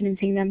be interested in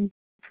seeing them.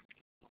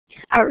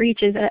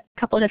 Outreach is a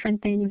couple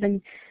different things,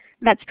 and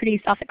that's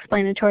pretty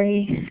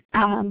self-explanatory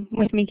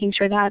with making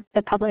sure that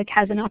the public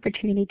has an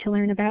opportunity to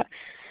learn about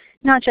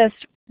not just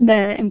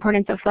the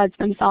importance of floods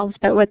themselves,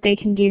 but what they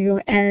can do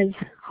as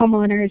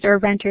homeowners or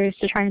renters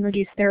to try and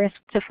reduce their risk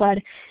to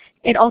flood.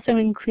 It also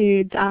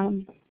includes,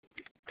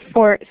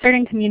 for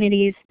certain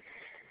communities,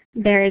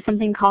 there is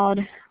something called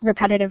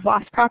repetitive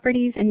loss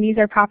properties, and these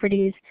are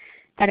properties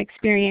that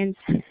experience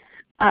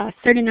a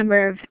certain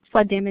number of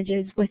flood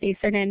damages with a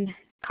certain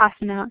cost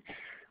amount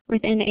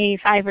within a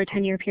 5 or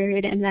 10 year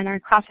period, and then are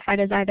classified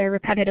as either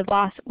repetitive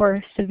loss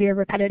or severe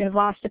repetitive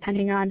loss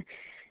depending on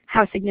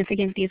how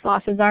significant these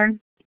losses are.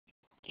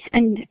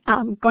 And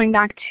going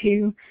back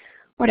to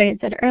what I had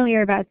said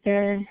earlier about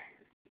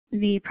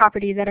the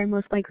properties that are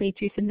most likely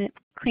to submit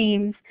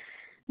claims,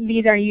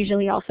 these are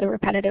usually also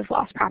repetitive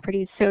loss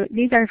properties. So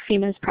these are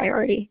FEMA's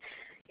priority.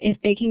 If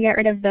they can get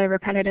rid of the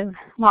repetitive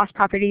loss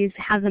properties,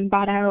 have them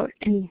bought out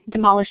and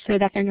demolished so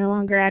that they're no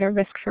longer at a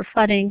risk for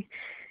flooding,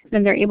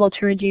 then they're able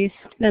to reduce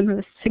the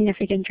most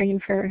significant drain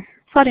for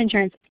flood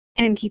insurance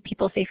and keep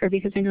people safer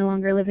because they're no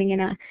longer living in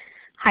a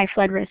high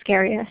flood risk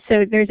area.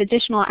 So there's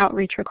additional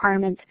outreach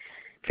requirements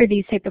for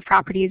these type of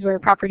properties where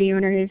property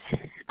owners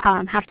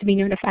have to be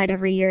notified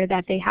every year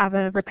that they have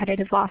a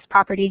repetitive loss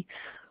property.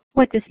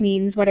 What this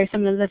means, what are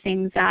some of the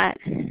things that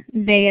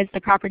they as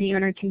the property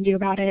owner can do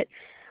about it,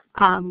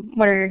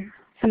 what are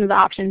some of the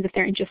options if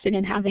they're interested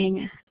in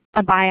having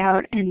a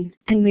buyout and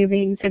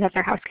moving so that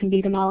their house can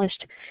be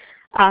demolished.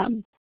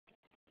 And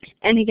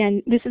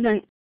again,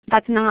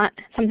 that's not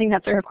something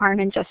that's a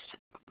requirement just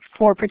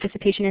for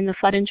participation in the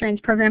flood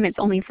insurance program. It's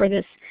only for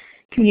this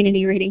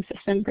community rating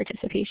system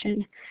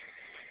participation.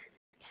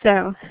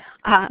 So,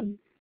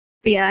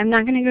 but yeah, I'm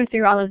not going to go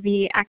through all of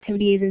the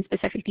activities in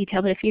specific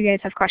detail, but if you guys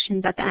have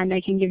questions at the end, I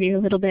can give you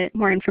a little bit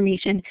more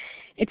information.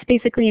 It's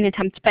basically an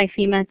attempt by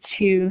FEMA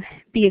to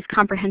be as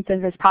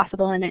comprehensive as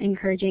possible in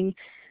encouraging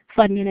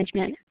flood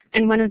management.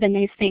 And one of the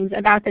nice things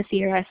about the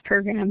CRS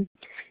program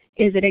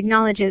is it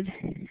acknowledges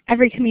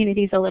every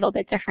community is a little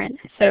bit different.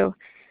 So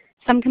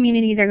some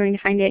communities are going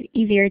to find it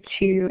easier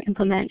to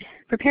implement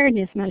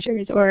preparedness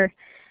measures or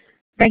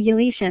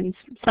regulations.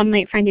 Some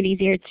might find it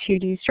easier to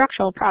do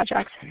structural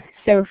projects.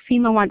 So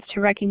FEMA wants to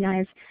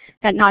recognize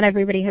that not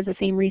everybody has the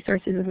same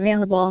resources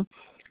available.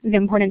 The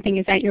important thing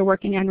is that you're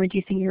working on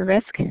reducing your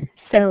risk.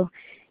 So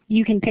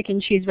you can pick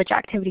and choose which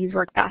activities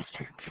work best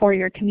for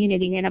your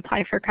community and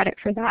apply for credit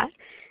for that.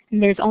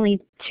 And there's only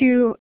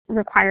 2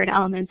 required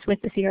elements with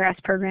the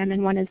CRS program,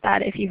 and one is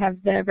that if you have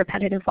the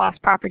repetitive loss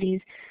properties,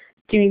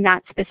 doing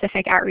that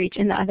specific outreach,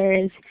 and the other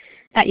is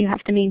that you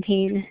have to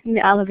maintain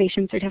the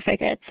elevation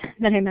certificates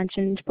that I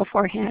mentioned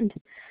beforehand.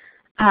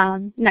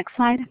 Next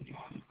slide.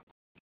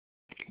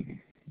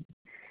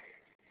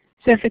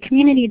 So if a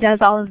community does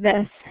all of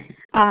this,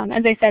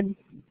 as I said,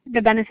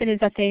 the benefit is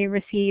that they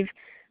receive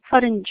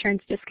flood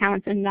insurance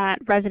discounts and that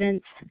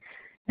residents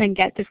then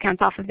get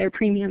discounts off of their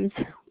premiums.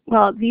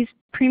 Well, these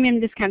premium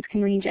discounts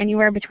can range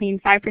anywhere between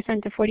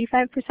 5% to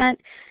 45%.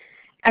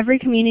 Every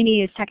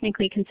community is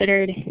technically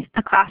considered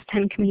a Class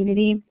 10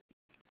 community.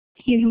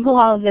 You can pull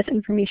all of this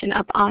information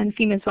up on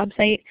FEMA's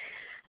website.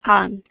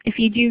 If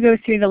you do go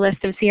through the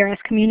list of CRS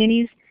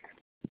communities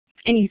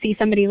and you see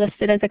somebody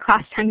listed as a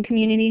Class 10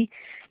 community,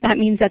 that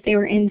means that they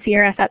were in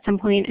CRS at some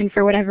point and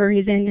for whatever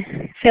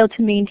reason failed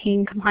to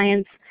maintain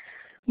compliance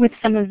with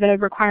some of the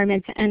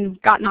requirements and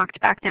got knocked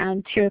back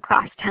down to a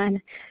Class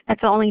 10.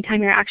 That's the only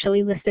time you're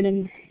actually listed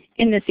in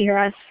the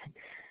CRS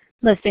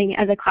listing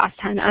as a Class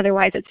 10.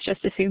 Otherwise, it's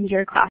just assumed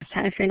you're a Class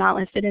 10 if you're not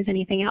listed as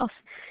anything else.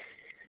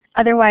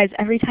 Otherwise,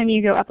 every time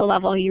you go up a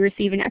level, you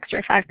receive an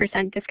extra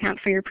 5% discount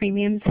for your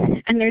premiums.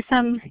 And there's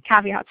some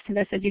caveats to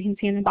this, as you can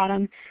see in the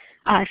bottom.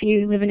 If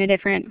you live in a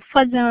different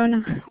flood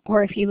zone,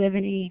 or if you live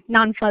in a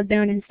non-flood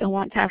zone and still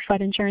want to have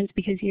flood insurance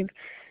because you have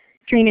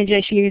drainage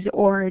issues,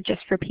 or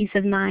just for peace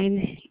of mind,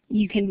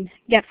 you can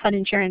get flood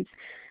insurance.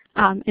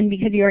 And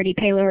because you already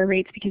pay lower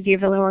rates because you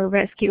have a lower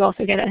risk, you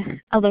also get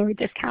a lower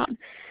discount.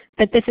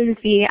 But this is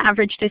the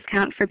average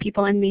discount for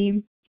people in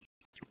the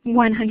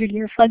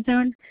 100-year flood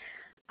zone.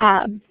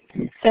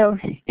 So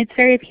it's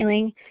very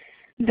appealing.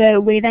 The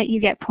way that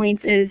you get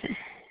points is,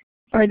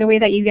 or the way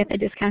that you get the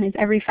discount is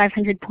every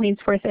 500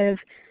 points worth of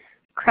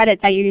credit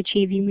that you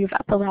achieve, you move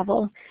up a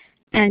level.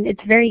 And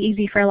it's very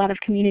easy for a lot of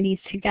communities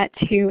to get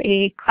to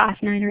a Class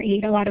 9 or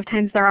 8. A lot of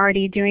times they're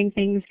already doing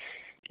things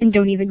and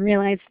don't even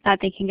realize that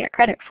they can get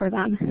credit for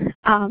them.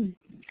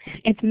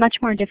 It's much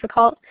more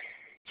difficult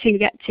to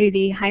get to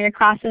the higher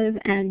classes,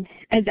 and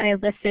as I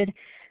listed,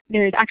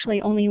 there's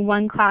actually only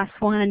one Class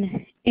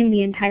 1 in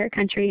the entire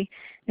country.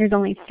 There's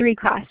only 3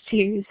 Class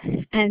 2s,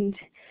 and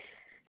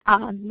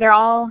they're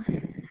all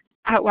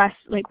out west,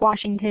 like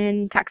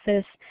Washington,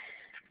 Texas,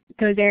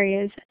 those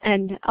areas.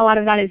 And a lot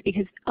of that is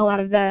because a lot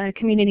of the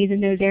communities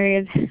in those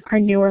areas are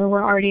newer.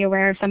 We're already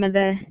aware of some of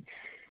the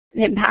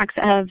impacts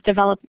of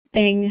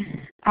developing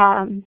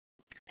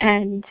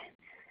and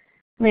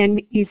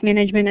land use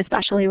management,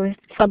 especially with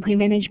floodplain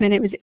management.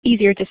 It was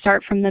easier to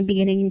start from the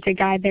beginning to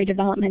guide their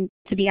development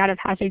to be out of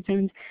hazard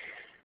zones.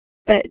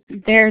 But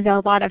there's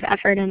a lot of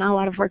effort and a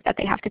lot of work that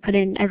they have to put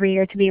in every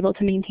year to be able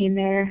to maintain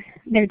their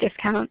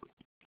discount.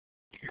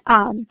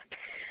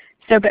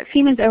 But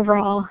FEMA's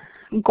overall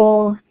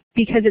goal,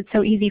 because it's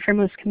so easy for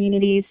most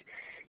communities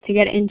to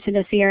get into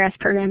the CRS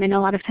program, and a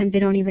lot of times they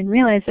don't even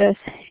realize this,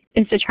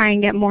 is to try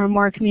and get more and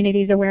more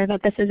communities aware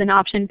that this is an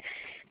option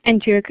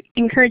and to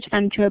encourage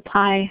them to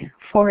apply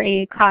for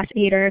a Class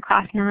 8 or a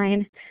Class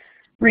 9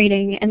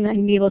 rating and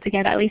then be able to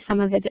get at least some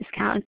of the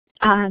discount.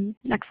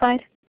 Next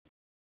slide.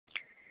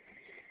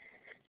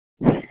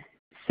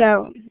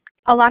 So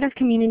a lot of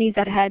communities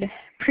that had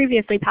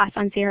previously passed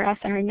on CRS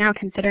are now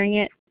considering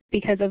it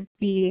because of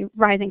the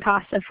rising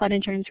costs of flood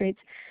insurance rates,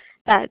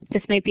 that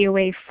this might be a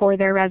way for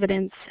their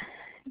residents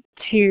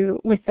to,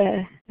 with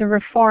the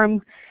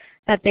reform,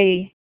 that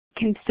they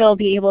can still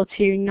be able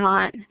to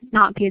not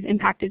be as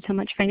impacted so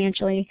much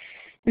financially.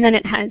 And then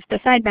it has the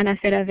side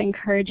benefit of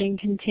encouraging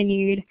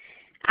continued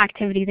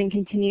activities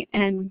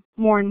and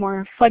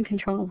more flood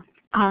control.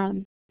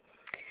 And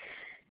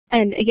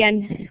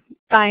again,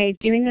 by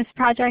doing this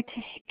project,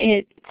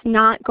 it's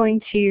not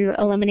going to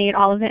eliminate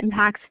all of the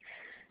impacts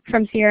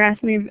from CRS,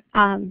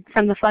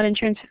 from the flood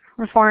insurance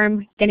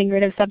reform, getting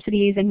rid of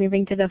subsidies and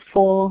moving to the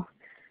full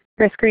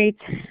risk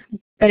rates,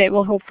 but it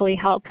will hopefully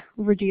help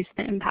reduce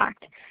the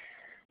impact.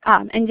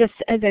 And just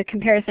as a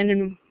comparison,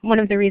 and one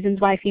of the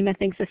reasons why FEMA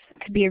thinks this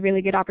could be a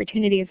really good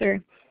opportunity is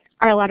there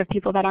are a lot of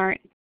people that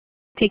aren't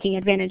taking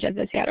advantage of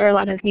this yet, or a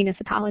lot of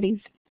municipalities.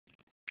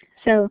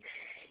 So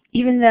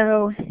even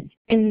though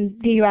in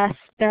the US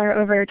there are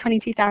over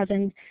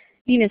 22,000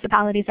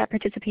 municipalities that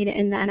participate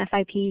in the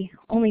NFIP,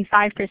 only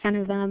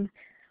 5% of them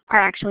are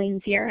actually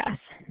in CRS.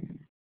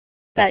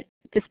 But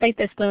despite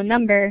this low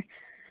number,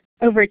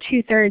 over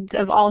 2/3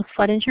 of all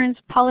flood insurance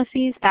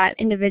policies that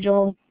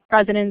individual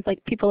residents,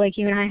 like people like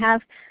you and I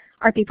have,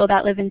 are people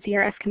that live in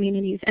CRS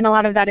communities. And a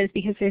lot of that is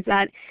because there's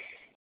that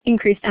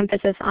increased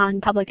emphasis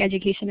on public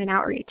education and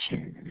outreach.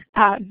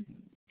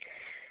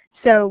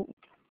 So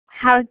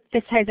how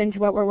this ties into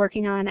what we're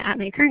working on at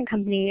my current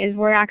company is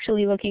we're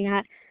actually looking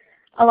at,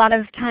 a lot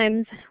of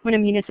times when a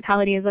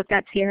municipality has looked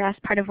at CRS,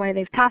 part of why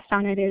they've passed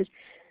on it is,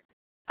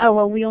 oh,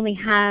 well, we only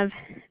have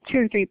 2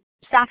 or 3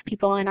 staff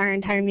people in our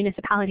entire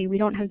municipality. We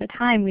don't have the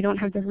time, we don't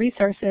have the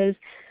resources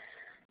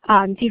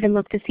to even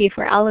look to see if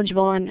we're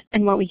eligible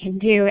and what we can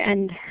do.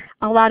 And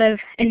a lot of,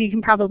 and you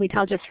can probably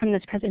tell just from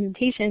this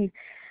presentation,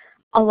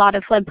 a lot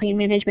of floodplain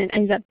management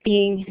ends up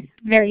being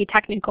very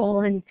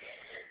technical and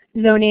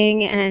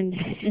zoning and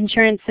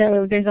insurance.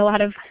 So there's a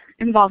lot of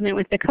involvement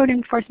with the code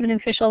enforcement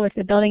official, with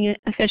the building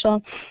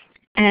official.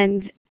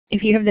 And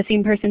if you have the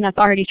same person that's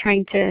already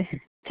trying to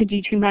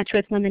do too much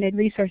with limited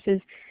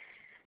resources,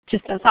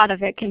 just the thought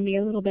of it can be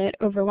a little bit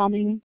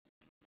overwhelming.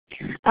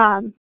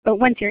 But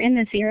once you're in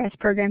the CRS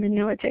program and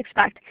know what to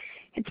expect,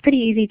 it's pretty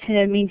easy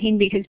to maintain,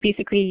 because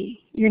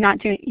basically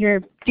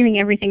you're doing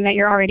everything that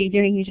you're already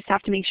doing. You just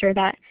have to make sure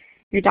that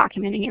you're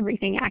documenting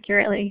everything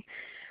accurately.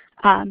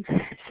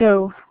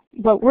 So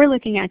what we're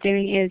looking at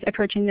doing is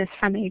approaching this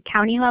from a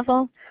county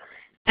level.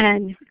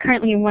 And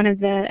currently one of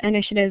the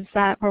initiatives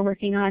that we're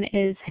working on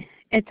is,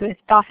 it's with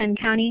Dauphin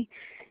County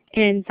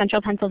in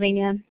central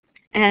Pennsylvania.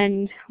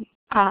 And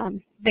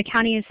the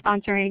county is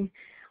sponsoring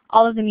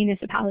all of the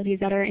municipalities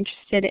that are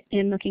interested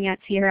in looking at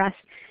CRS.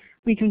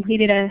 We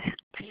completed a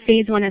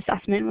phase 1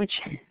 assessment, which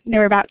there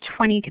were about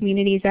 20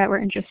 communities that were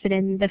interested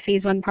in the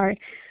phase 1 part.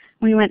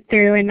 We went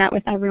through and met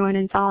with everyone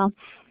and saw,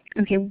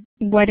 okay,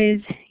 what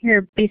is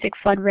your basic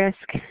flood risk?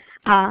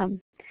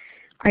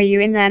 Are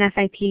you in the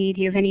NFIP?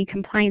 Do you have any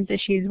compliance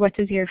issues? What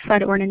does your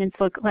flood ordinance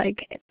look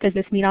like? Does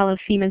this meet all of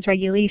FEMA's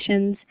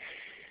regulations?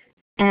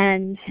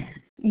 And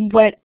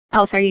what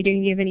else are you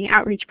doing? Do you have any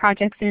outreach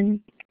projects in?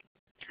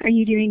 Are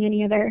you doing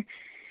any other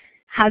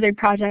hazard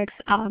projects?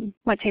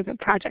 What type of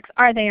projects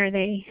are they? Are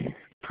they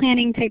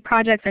planning type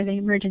projects? Are they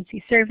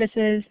emergency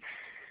services?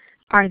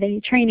 Are they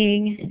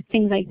training?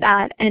 Things like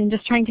that. And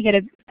just trying to get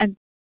a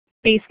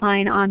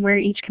baseline on where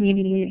each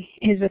community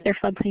is with their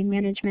floodplain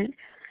management.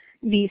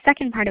 The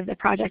second part of the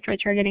project,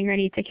 which we're getting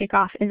ready to kick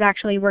off, is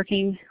actually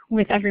working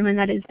with everyone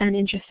that is then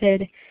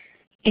interested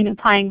in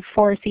applying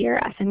for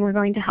CRS. And we're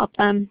going to help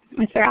them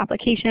with their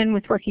application,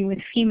 with working with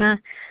FEMA,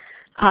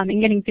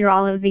 and getting through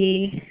all of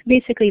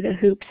basically the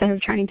hoops of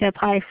trying to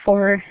apply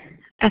for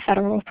a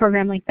federal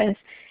program like this,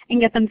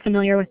 and get them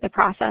familiar with the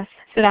process.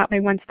 So that way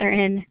once they're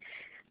in,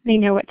 they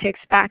know what to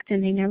expect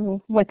and they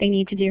know what they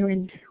need to do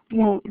and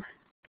won't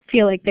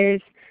feel like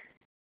there's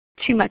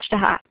too much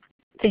to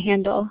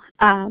handle.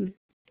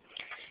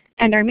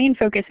 And our main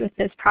focus with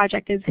this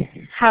project is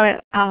how,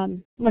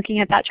 looking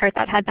at that chart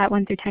that had that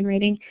 1 through 10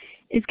 rating,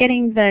 is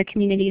getting the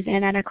communities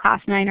in at a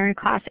Class 9 or a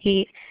Class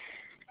 8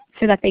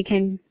 so that they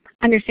can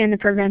understand the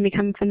program,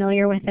 become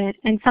familiar with it.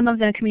 And some of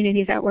the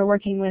communities that we're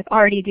working with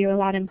already do a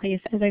lot in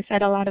place. As I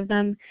said, a lot of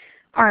them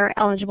are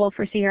eligible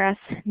for CRS.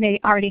 They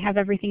already have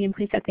everything in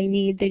place that they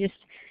need. They just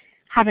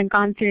haven't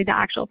gone through the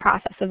actual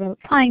process of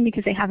applying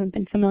because they haven't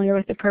been familiar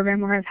with the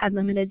program or have had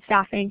limited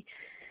staffing.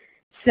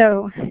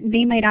 So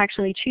they might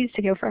actually choose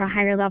to go for a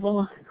higher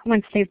level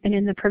once they've been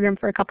in the program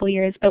for a couple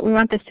years, but we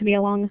want this to be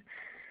a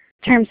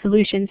long-term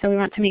solution, so we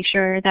want to make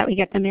sure that we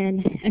get them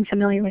in and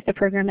familiar with the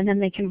program, and then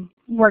they can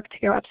work to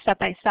go up step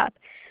by step.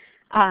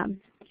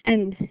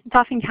 And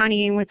Dauphin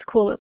County, and what's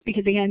cool,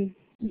 because again,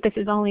 this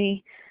is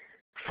only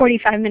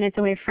 45 minutes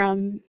away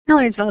from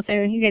Millersville, so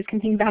you guys can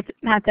think about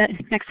that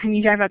next time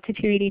you drive up to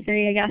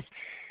 283, I guess.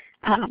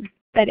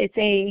 But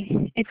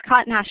it's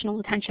caught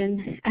national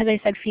attention. As I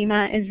said,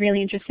 FEMA is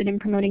really interested in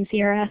promoting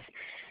CRS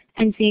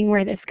and seeing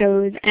where this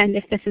goes, and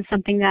if this is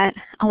something that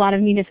a lot of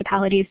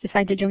municipalities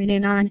decide to join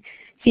in on,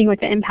 seeing what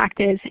the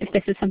impact is, if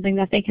this is something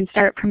that they can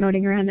start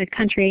promoting around the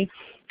country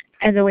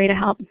as a way to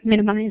help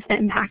minimize the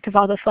impact of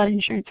all the flood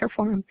insurance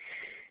reform.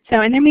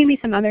 So, and there may be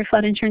some other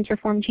flood insurance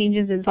reform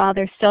changes as well.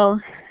 They're still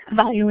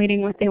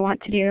evaluating what they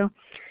want to do.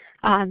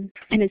 And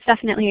it's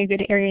definitely a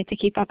good area to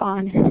keep up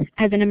on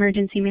as an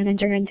emergency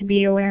manager and to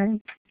be aware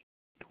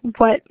of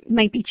what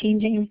might be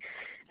changing,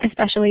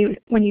 especially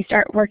when you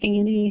start working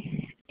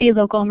in a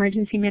local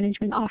emergency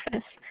management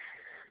office.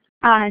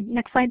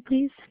 Next slide,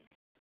 please.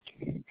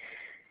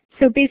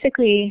 So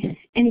basically,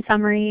 in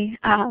summary,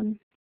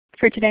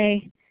 for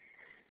today,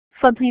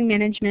 floodplain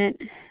management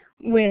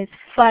with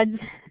floods,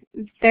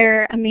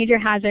 they're a major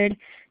hazard.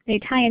 They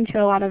tie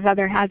into a lot of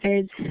other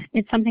hazards.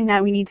 It's something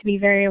that we need to be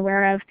very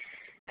aware of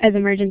as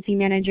emergency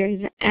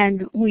managers,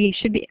 and we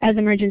should be, as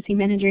emergency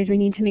managers, we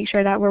need to make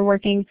sure that we're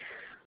working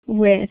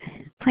with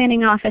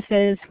planning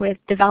offices, with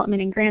development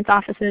and grants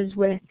offices,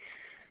 with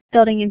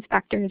building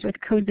inspectors, with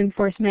codes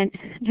enforcement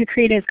to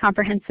create as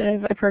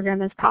comprehensive a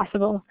program as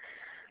possible.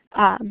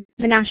 The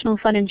National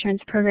Flood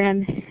Insurance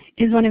Program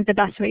is one of the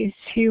best ways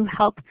to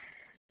help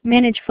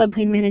manage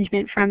floodplain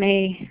management from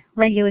a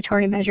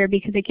regulatory measure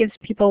because it gives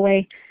people a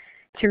way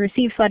to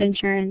receive flood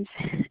insurance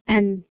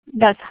and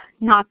thus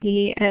not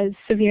be as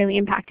severely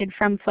impacted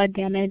from flood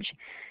damage.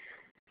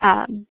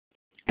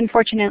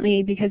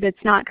 Unfortunately, because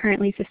it's not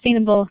currently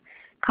sustainable,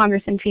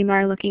 Congress and FEMA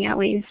are looking at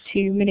ways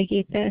to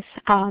mitigate this.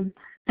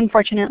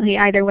 Unfortunately,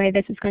 either way,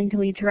 this is going to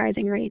lead to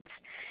rising rates.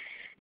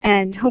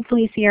 And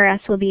hopefully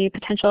CRS will be a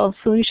potential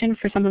solution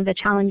for some of the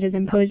challenges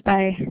imposed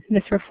by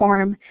this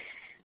reform.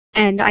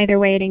 And either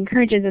way, it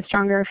encourages a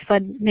stronger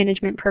flood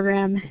management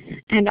program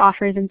and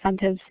offers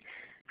incentives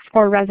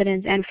for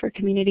residents and for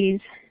communities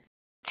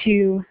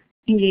to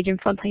engage in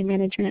floodplain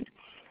management.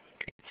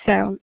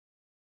 So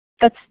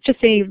that's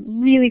just a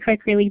really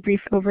quick, really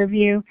brief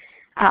overview.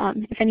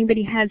 If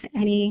anybody has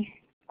any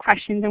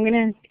questions, I'm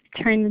going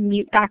to turn the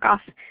mute back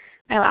off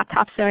my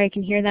laptop so I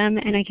can hear them,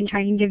 and I can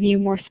try and give you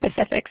more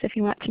specifics if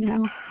you want to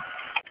know.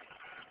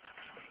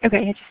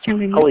 Okay, I just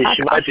turned the mute Alysse, back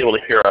you off. might be able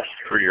to hear us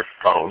through your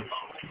phone.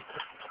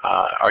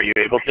 Are you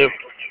able to?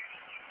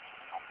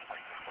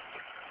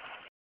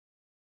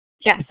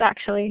 Yes,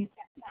 actually.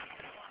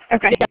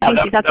 Okay, Yeah,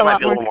 thank you. That's that a might lot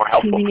be a little more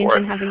helpful convenient for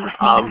than us.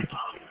 having this.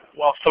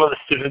 Well, some of the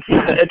students,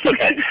 it's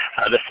okay.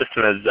 The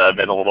system has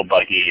been a little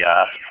buggy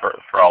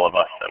for all of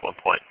us at one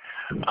point.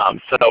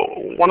 So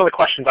one of the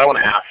questions I want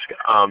to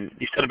ask,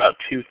 you said about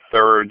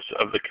 2/3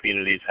 of the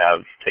communities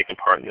have taken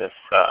part in this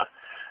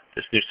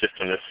this new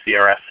system, this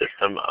CRS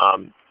system.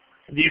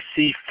 Do you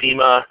see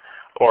FEMA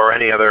or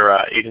any other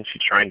agency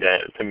trying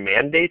to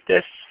mandate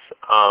this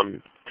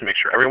to make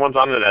sure everyone's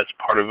on it as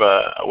part of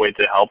a way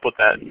to help with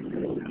that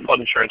flood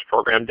insurance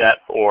program debt,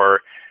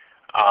 or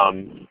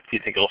do you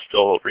think it'll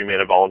still remain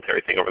a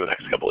voluntary thing over the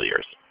next couple of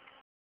years?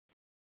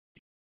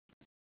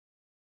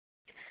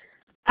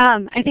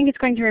 I think it's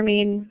going to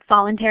remain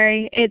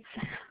voluntary. It's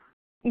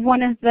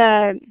one of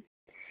the,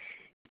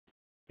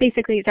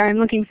 basically, sorry, I'm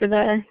looking for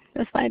the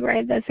slide where I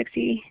have the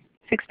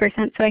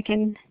 66% so I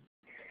can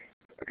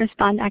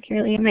respond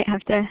accurately. I might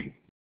have to,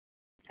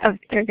 oh,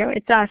 there we go.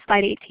 It's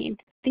slide 18.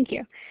 Thank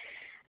you.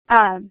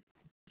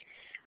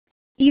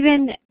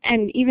 Even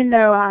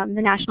though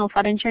the National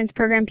Flood Insurance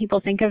Program, people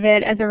think of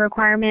it as a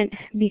requirement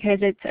because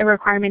it's a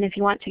requirement if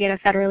you want to get a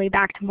federally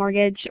backed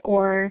mortgage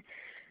or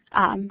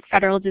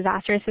federal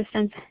disaster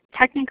assistance,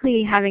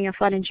 technically having a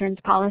flood insurance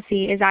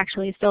policy is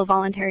actually still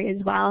voluntary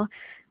as well,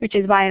 which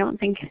is why I don't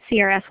think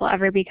CRS will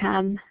ever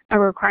become a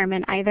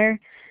requirement either.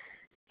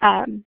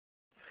 And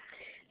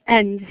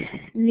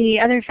the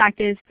other fact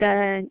is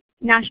the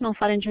National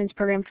Flood Insurance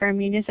Program, for a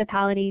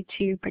municipality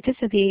to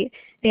participate,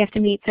 they have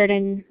to meet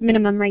certain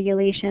minimum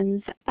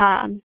regulations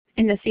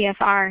in the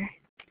CFR,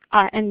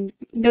 and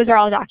those are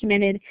all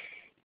documented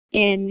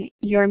in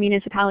your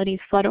municipality's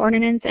flood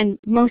ordinance. And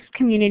most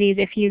communities,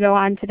 if you go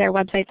on to their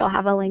website, they'll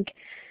have a link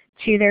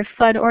to their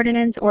flood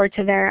ordinance or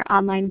to their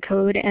online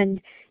code.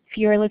 And if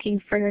you're looking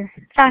for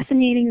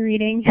fascinating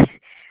reading,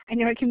 I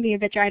know it can be a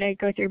bit dry to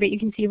go through, but you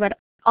can see what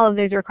all of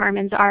those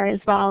requirements are as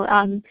well.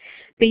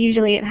 But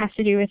usually it has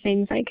to do with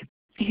things like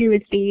who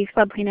is the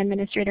floodplain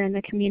administrator in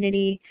the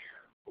community,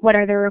 what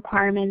are the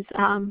requirements,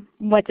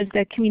 what does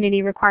the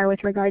community require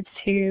with regards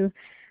to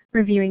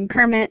reviewing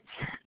permits,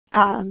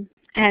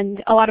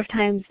 and a lot of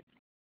times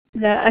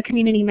a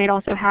community might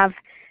also have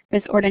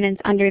this ordinance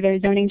under their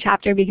zoning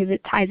chapter because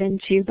it ties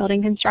into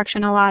building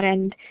construction a lot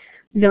and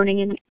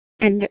zoning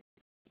and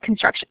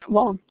construction,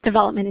 well,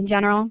 development in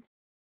general.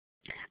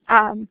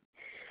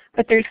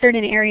 But there's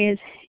certain areas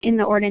in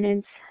the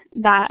ordinance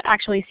that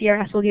actually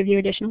CRS will give you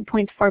additional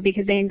points for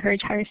because they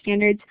encourage higher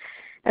standards.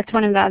 That's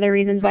one of the other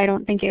reasons why I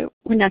don't think it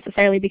would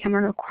necessarily become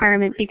a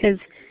requirement, because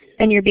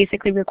then you're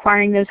basically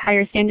requiring those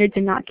higher standards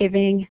and not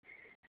giving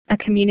a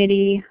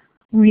community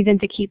reason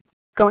to keep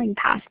going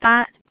past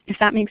that, if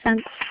that makes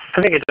sense.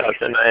 I think it does,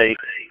 and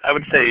I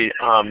would say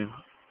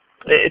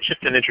it's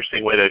just an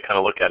interesting way to kind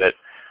of look at it.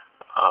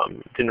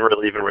 Didn't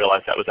really even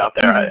realize that was out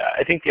there.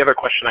 I think the other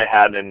question I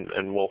had,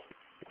 and we'll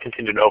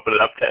continue to open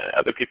it up to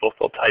other people if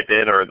they'll type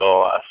in or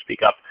they'll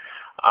speak up.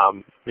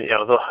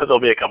 There'll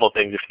be a couple of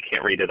things. If you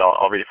can't read it,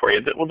 I'll read it for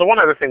you. The one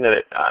other thing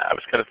that I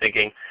was kind of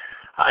thinking,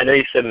 I know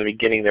you said in the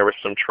beginning there was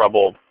some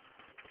trouble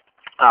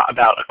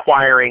about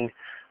acquiring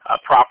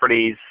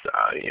properties,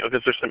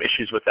 because there's some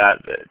issues with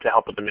that to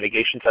help with the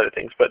mitigation side of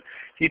things. But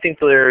do you think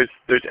there's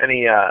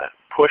any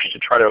push to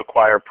try to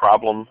acquire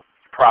problem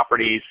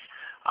properties,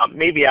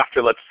 maybe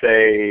after, let's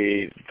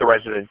say, the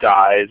resident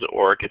dies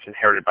or it gets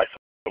inherited by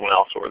someone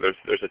else, or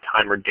there's a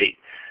time or date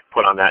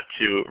put on that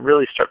to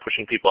really start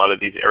pushing people out of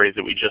these areas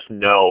that we just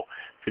know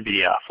to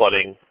be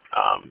flooding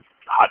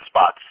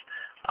hotspots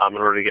in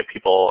order to get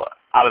people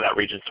out of that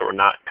region so we're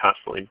not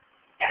constantly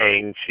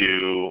paying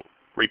to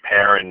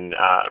repair and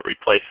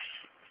replace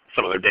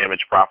some of their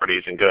damaged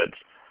properties and goods?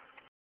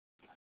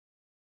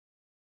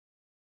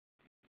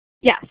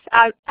 Yes,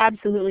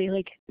 absolutely.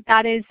 Like,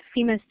 that is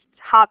FEMA's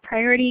top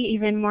priority,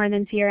 even more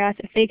than CRS.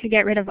 If they could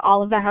get rid of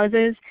all of the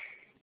houses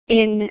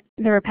in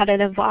the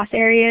repetitive loss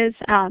areas,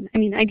 I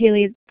mean,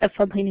 ideally the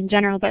floodplain in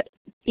general, but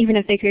even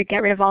if they could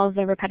get rid of all of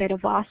the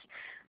repetitive loss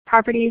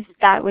properties,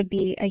 that would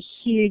be a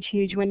huge,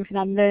 huge win for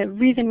them. The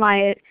reason why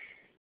it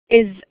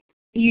is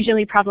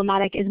usually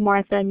problematic is more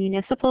at the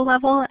municipal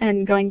level,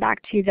 and going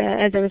back to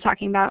as I was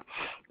talking about,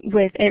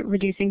 with it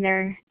reducing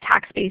their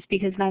tax base,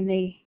 because then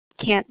they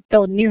can't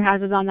build new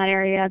houses on that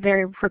area.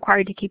 They're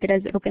required to keep it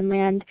as open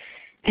land,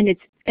 and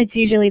it's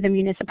usually the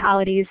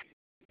municipalities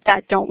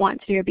that don't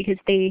want to do it because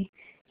they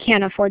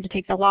can't afford to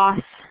take the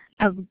loss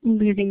of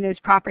losing those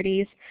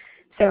properties.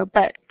 So,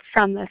 but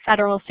from the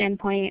federal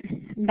standpoint,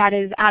 that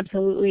is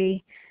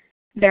absolutely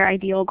their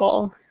ideal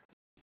goal.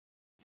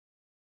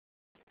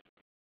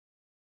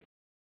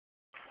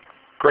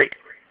 Great.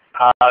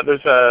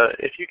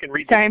 If you can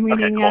read. Sorry, I'm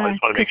reading. Okay, cool. I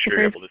just want to make sure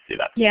you're able to see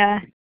that. Yeah.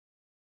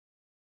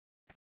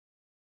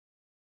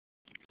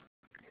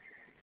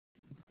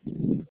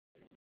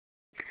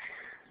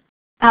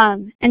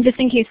 And just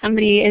in case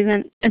somebody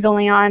is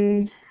only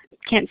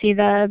can't see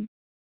the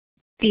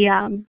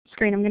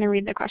screen, I'm going to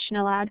read the question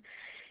aloud.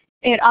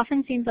 It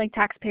often seems like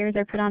taxpayers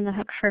are put on the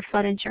hook for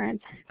flood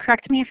insurance.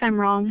 Correct me if I'm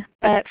wrong,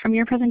 but from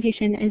your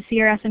presentation, is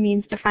CRS a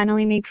means to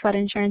finally make flood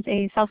insurance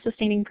a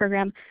self-sustaining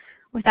program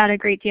without a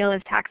great deal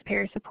of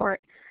taxpayer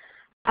support?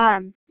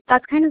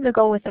 That's kind of the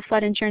goal with the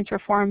flood insurance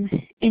reform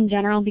in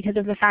general, because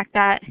of the fact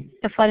that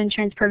the flood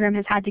insurance program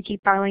has had to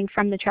keep borrowing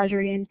from the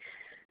Treasury and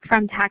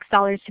from tax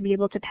dollars to be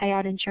able to pay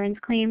out insurance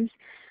claims.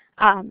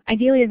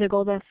 Ideally, as a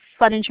goal, the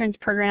flood insurance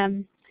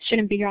program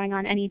shouldn't be drawing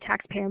on any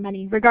taxpayer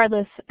money,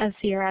 regardless of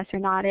CRS or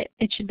not.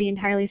 It should be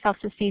entirely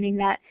self-sustaining,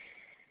 that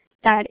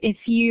if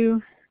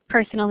you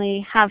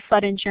personally have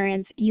flood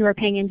insurance, you are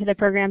paying into the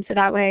program, so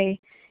that way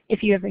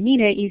if you ever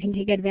need it, you can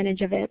take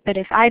advantage of it. But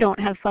if I don't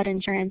have flood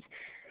insurance,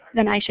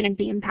 then I shouldn't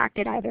be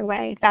impacted either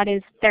way. That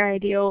is their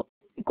ideal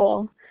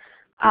goal.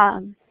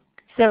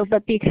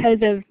 But because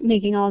of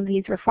making all of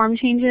these reform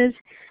changes,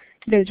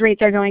 those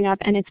rates are going up,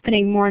 and it's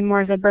putting more and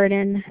more of a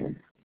burden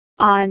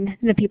on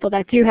the people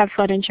that do have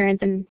flood insurance,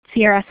 and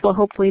CRS will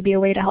hopefully be a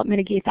way to help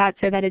mitigate that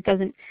so that it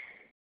doesn't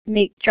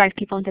drive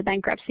people into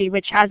bankruptcy,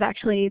 which has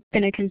actually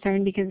been a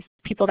concern, because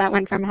people that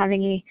went from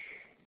having a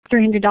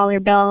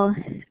 $300 bill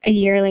a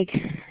year, like,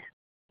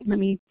 let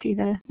me do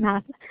the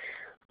math,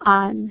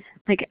 on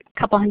like a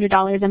couple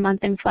 $100 a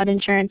month in flood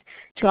insurance,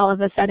 to all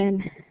of a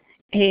sudden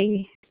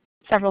a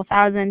several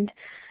thousand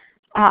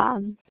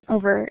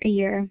over a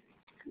year.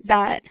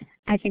 That,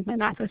 I think my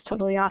math was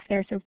totally off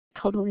there, so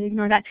totally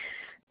ignore that.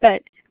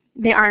 But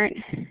they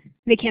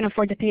can't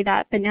afford to pay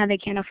that, but now they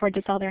can't afford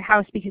to sell their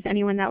house, because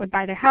anyone that would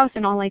buy their house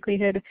in all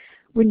likelihood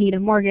would need a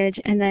mortgage,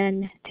 and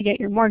then to get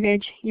your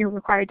mortgage, you're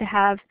required to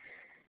have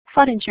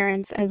flood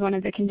insurance as one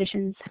of the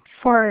conditions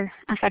for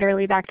a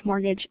federally backed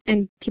mortgage,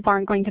 and people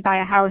aren't going to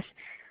buy a house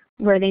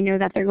where they know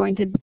that they're going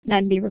to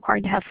then be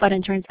required to have flood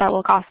insurance that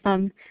will cost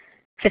them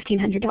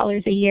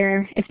 $1,500 a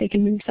year if they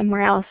can move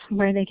somewhere else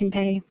where they can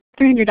pay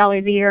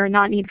 $300 a year and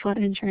not need flood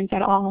insurance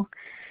at all.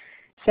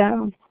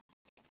 So,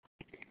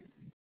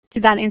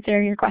 did that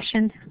answer your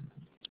question?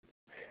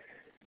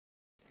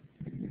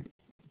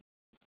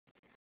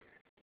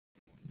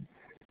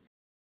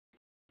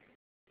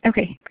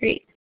 Okay,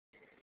 great.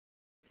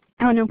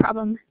 Oh, no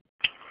problem.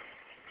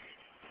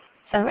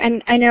 So,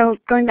 and I know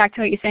going back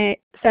to what you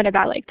said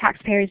about like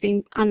taxpayers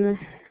being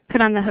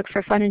put on the hook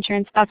for flood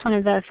insurance, that's one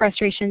of the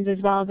frustrations as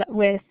well that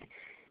with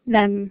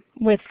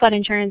flood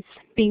insurance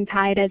being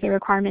tied as a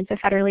requirement to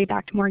federally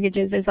backed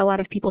mortgages is a lot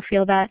of people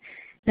feel that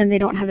then they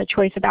don't have a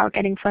choice about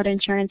getting flood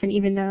insurance. And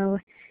even though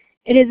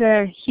it is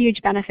a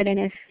huge benefit, and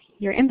if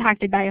you're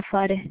impacted by a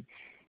flood,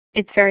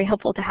 it's very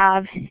helpful to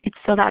have, it's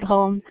still that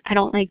whole, I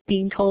don't like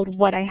being told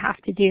what I have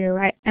to do.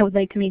 I would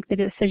like to make the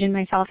decision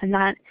myself, and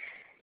that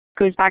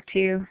goes back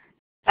to,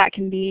 that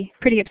can be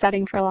pretty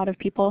upsetting for a lot of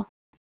people.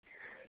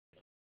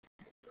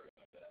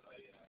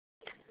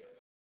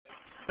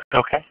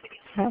 Okay.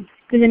 So,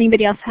 does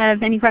anybody else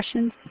have any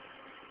questions?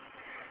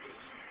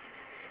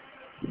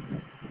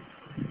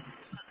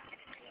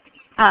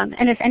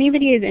 And if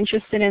anybody is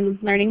interested in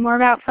learning more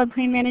about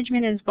floodplain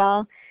management as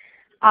well,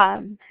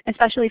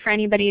 especially for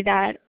anybody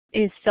that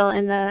is still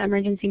in the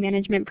emergency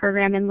management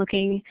program and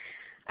looking,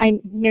 I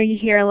know you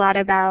hear a lot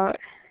about,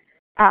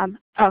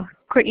 oh,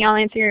 Courtney, I'll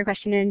answer your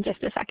question in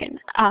just a second.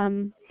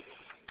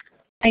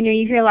 I know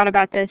you hear a lot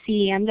about the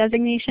CEM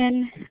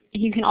designation.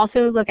 You can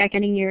also look at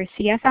getting your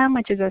CFM,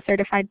 which is a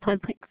Certified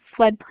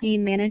Floodplain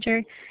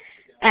Manager.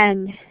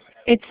 And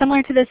it's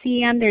similar to the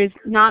CEM. There's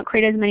not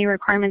quite as many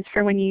requirements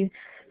for when you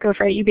go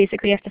for it. You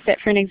basically have to sit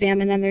for an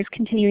exam, and then there's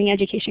continuing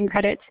education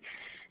credits.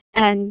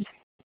 And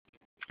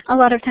a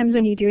lot of times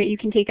when you do it, you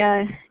can take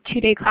a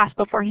 2-day class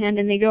beforehand,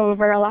 and they go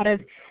over a lot of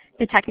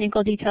the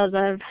technical details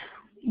of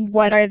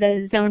what are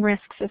the zone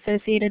risks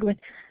associated with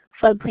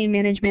floodplain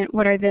management,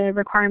 what are the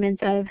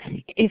requirements of,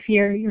 if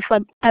you're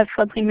a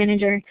floodplain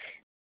manager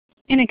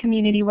in a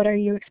community, what are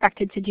you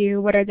expected to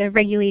do, what are the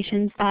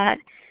regulations that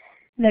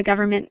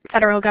the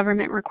federal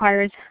government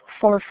requires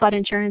for flood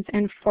insurance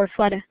and for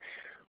flood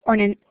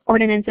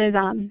ordinances.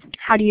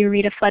 How do you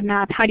read a flood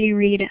map? How do you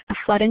read a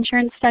flood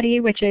insurance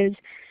study, which is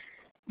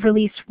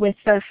released with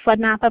the flood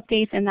map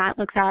updates, and that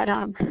looks at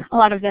a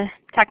lot of the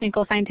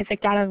technical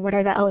scientific data, what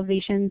are the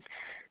elevations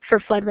for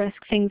flood risk,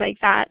 things like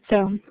that.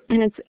 So,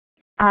 and it's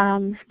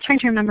trying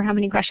to remember how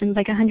many questions,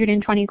 like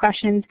 120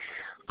 questions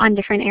on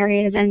different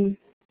areas, and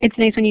it's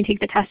nice when you take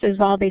the test as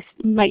well, they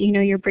let you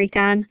know your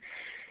breakdown.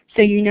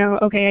 So you know,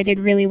 okay, I did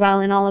really well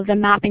in all of the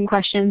mapping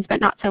questions,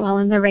 but not so well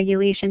in the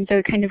regulation. So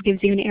it kind of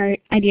gives you an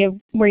idea of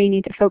where you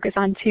need to focus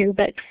on too.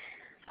 But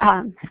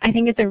I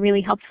think it's a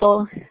really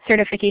helpful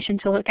certification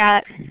to look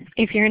at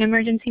if you're in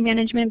emergency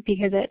management,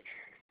 because it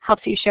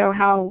helps you show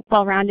how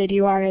well-rounded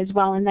you are as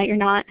well, and that you're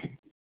not,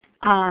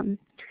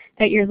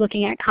 that you're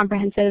looking at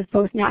comprehensive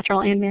both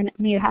natural and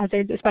man-made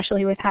hazards,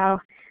 especially with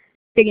how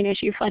big an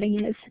issue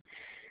flooding is.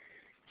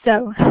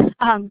 So,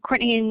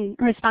 Courtney, in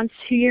response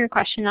to your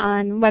question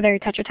on whether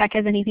Tetra Tech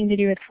has anything to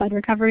do with flood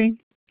recovery,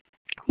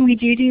 we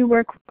do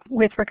work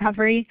with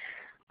recovery.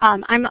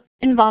 I'm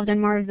involved in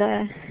more of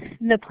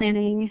the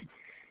planning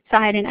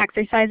side and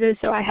exercises,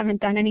 so I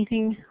haven't done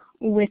anything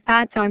with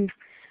that. So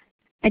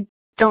I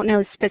don't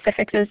know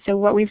specifics as to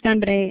what we've done,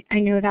 but I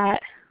know that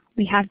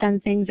we have done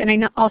things, and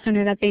I also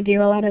know that they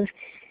do a lot of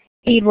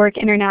aid work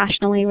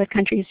internationally with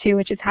countries too,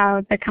 which is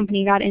how the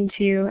company got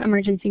into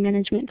emergency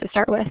management to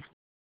start with.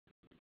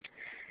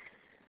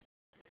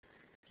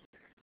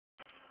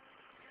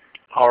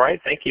 All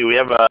right, thank you. We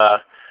have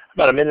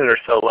about a minute or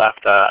so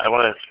left. I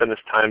want to spend this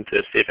time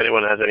to see if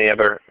anyone has any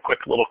other quick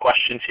little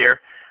questions here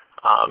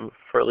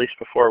for Alysse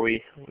before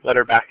we let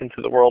her back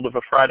into the world of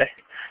a Friday.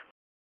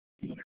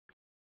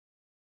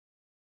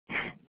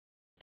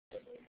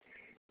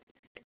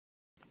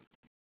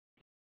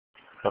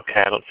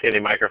 Okay, I don't see any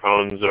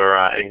microphones or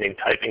anything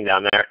typing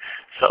down there.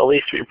 So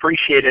Alysse, we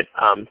appreciate it.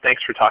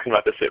 Thanks for talking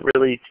about this. It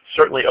really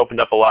certainly opened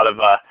up a lot of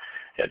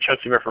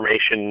chunks of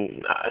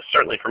information,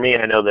 certainly for me.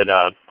 I know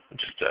that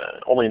just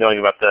only knowing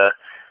about the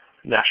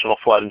National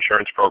Flood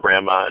Insurance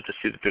Program to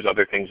see that there's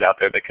other things out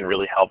there that can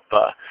really help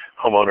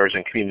homeowners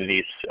and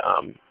communities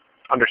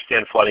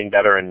understand flooding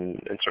better and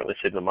certainly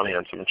save them money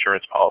on some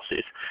insurance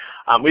policies.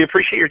 We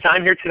appreciate your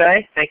time here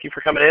today. Thank you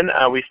for coming in.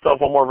 We still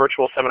have one more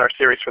virtual seminar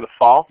series for the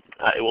fall.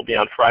 It will be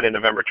on Friday,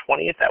 November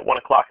 20th at 1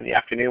 o'clock in the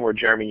afternoon, where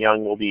Jeremy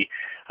Young will be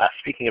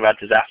speaking about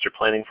disaster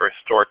planning for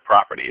historic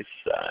properties.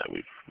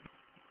 We've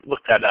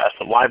looked at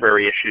some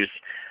library issues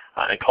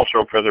and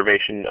cultural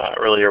preservation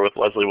earlier with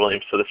Leslie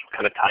Williams, so this will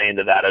kind of tie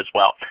into that as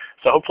well.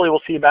 So hopefully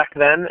we'll see you back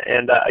then.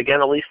 And again,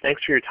 Alysse,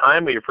 thanks for your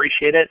time. We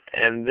appreciate it.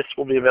 And this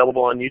will be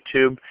available on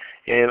YouTube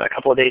in a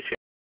couple of days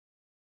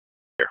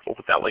here. We'll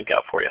put that link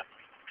out for you.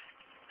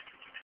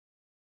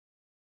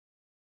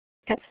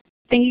 Yes.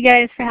 Thank you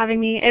guys for having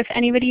me. If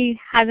anybody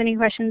has any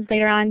questions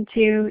later on,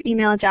 to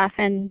email Jeff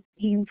and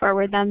he can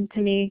forward them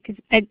to me,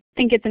 because I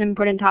think it's an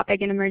important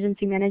topic in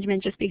emergency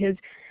management just because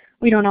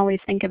we don't always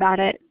think about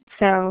it.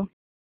 So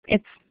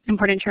it's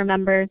important to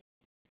remember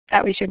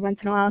that we should once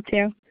in a while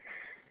too.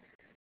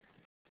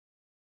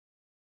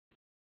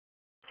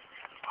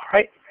 All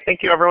right.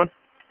 Thank you, everyone.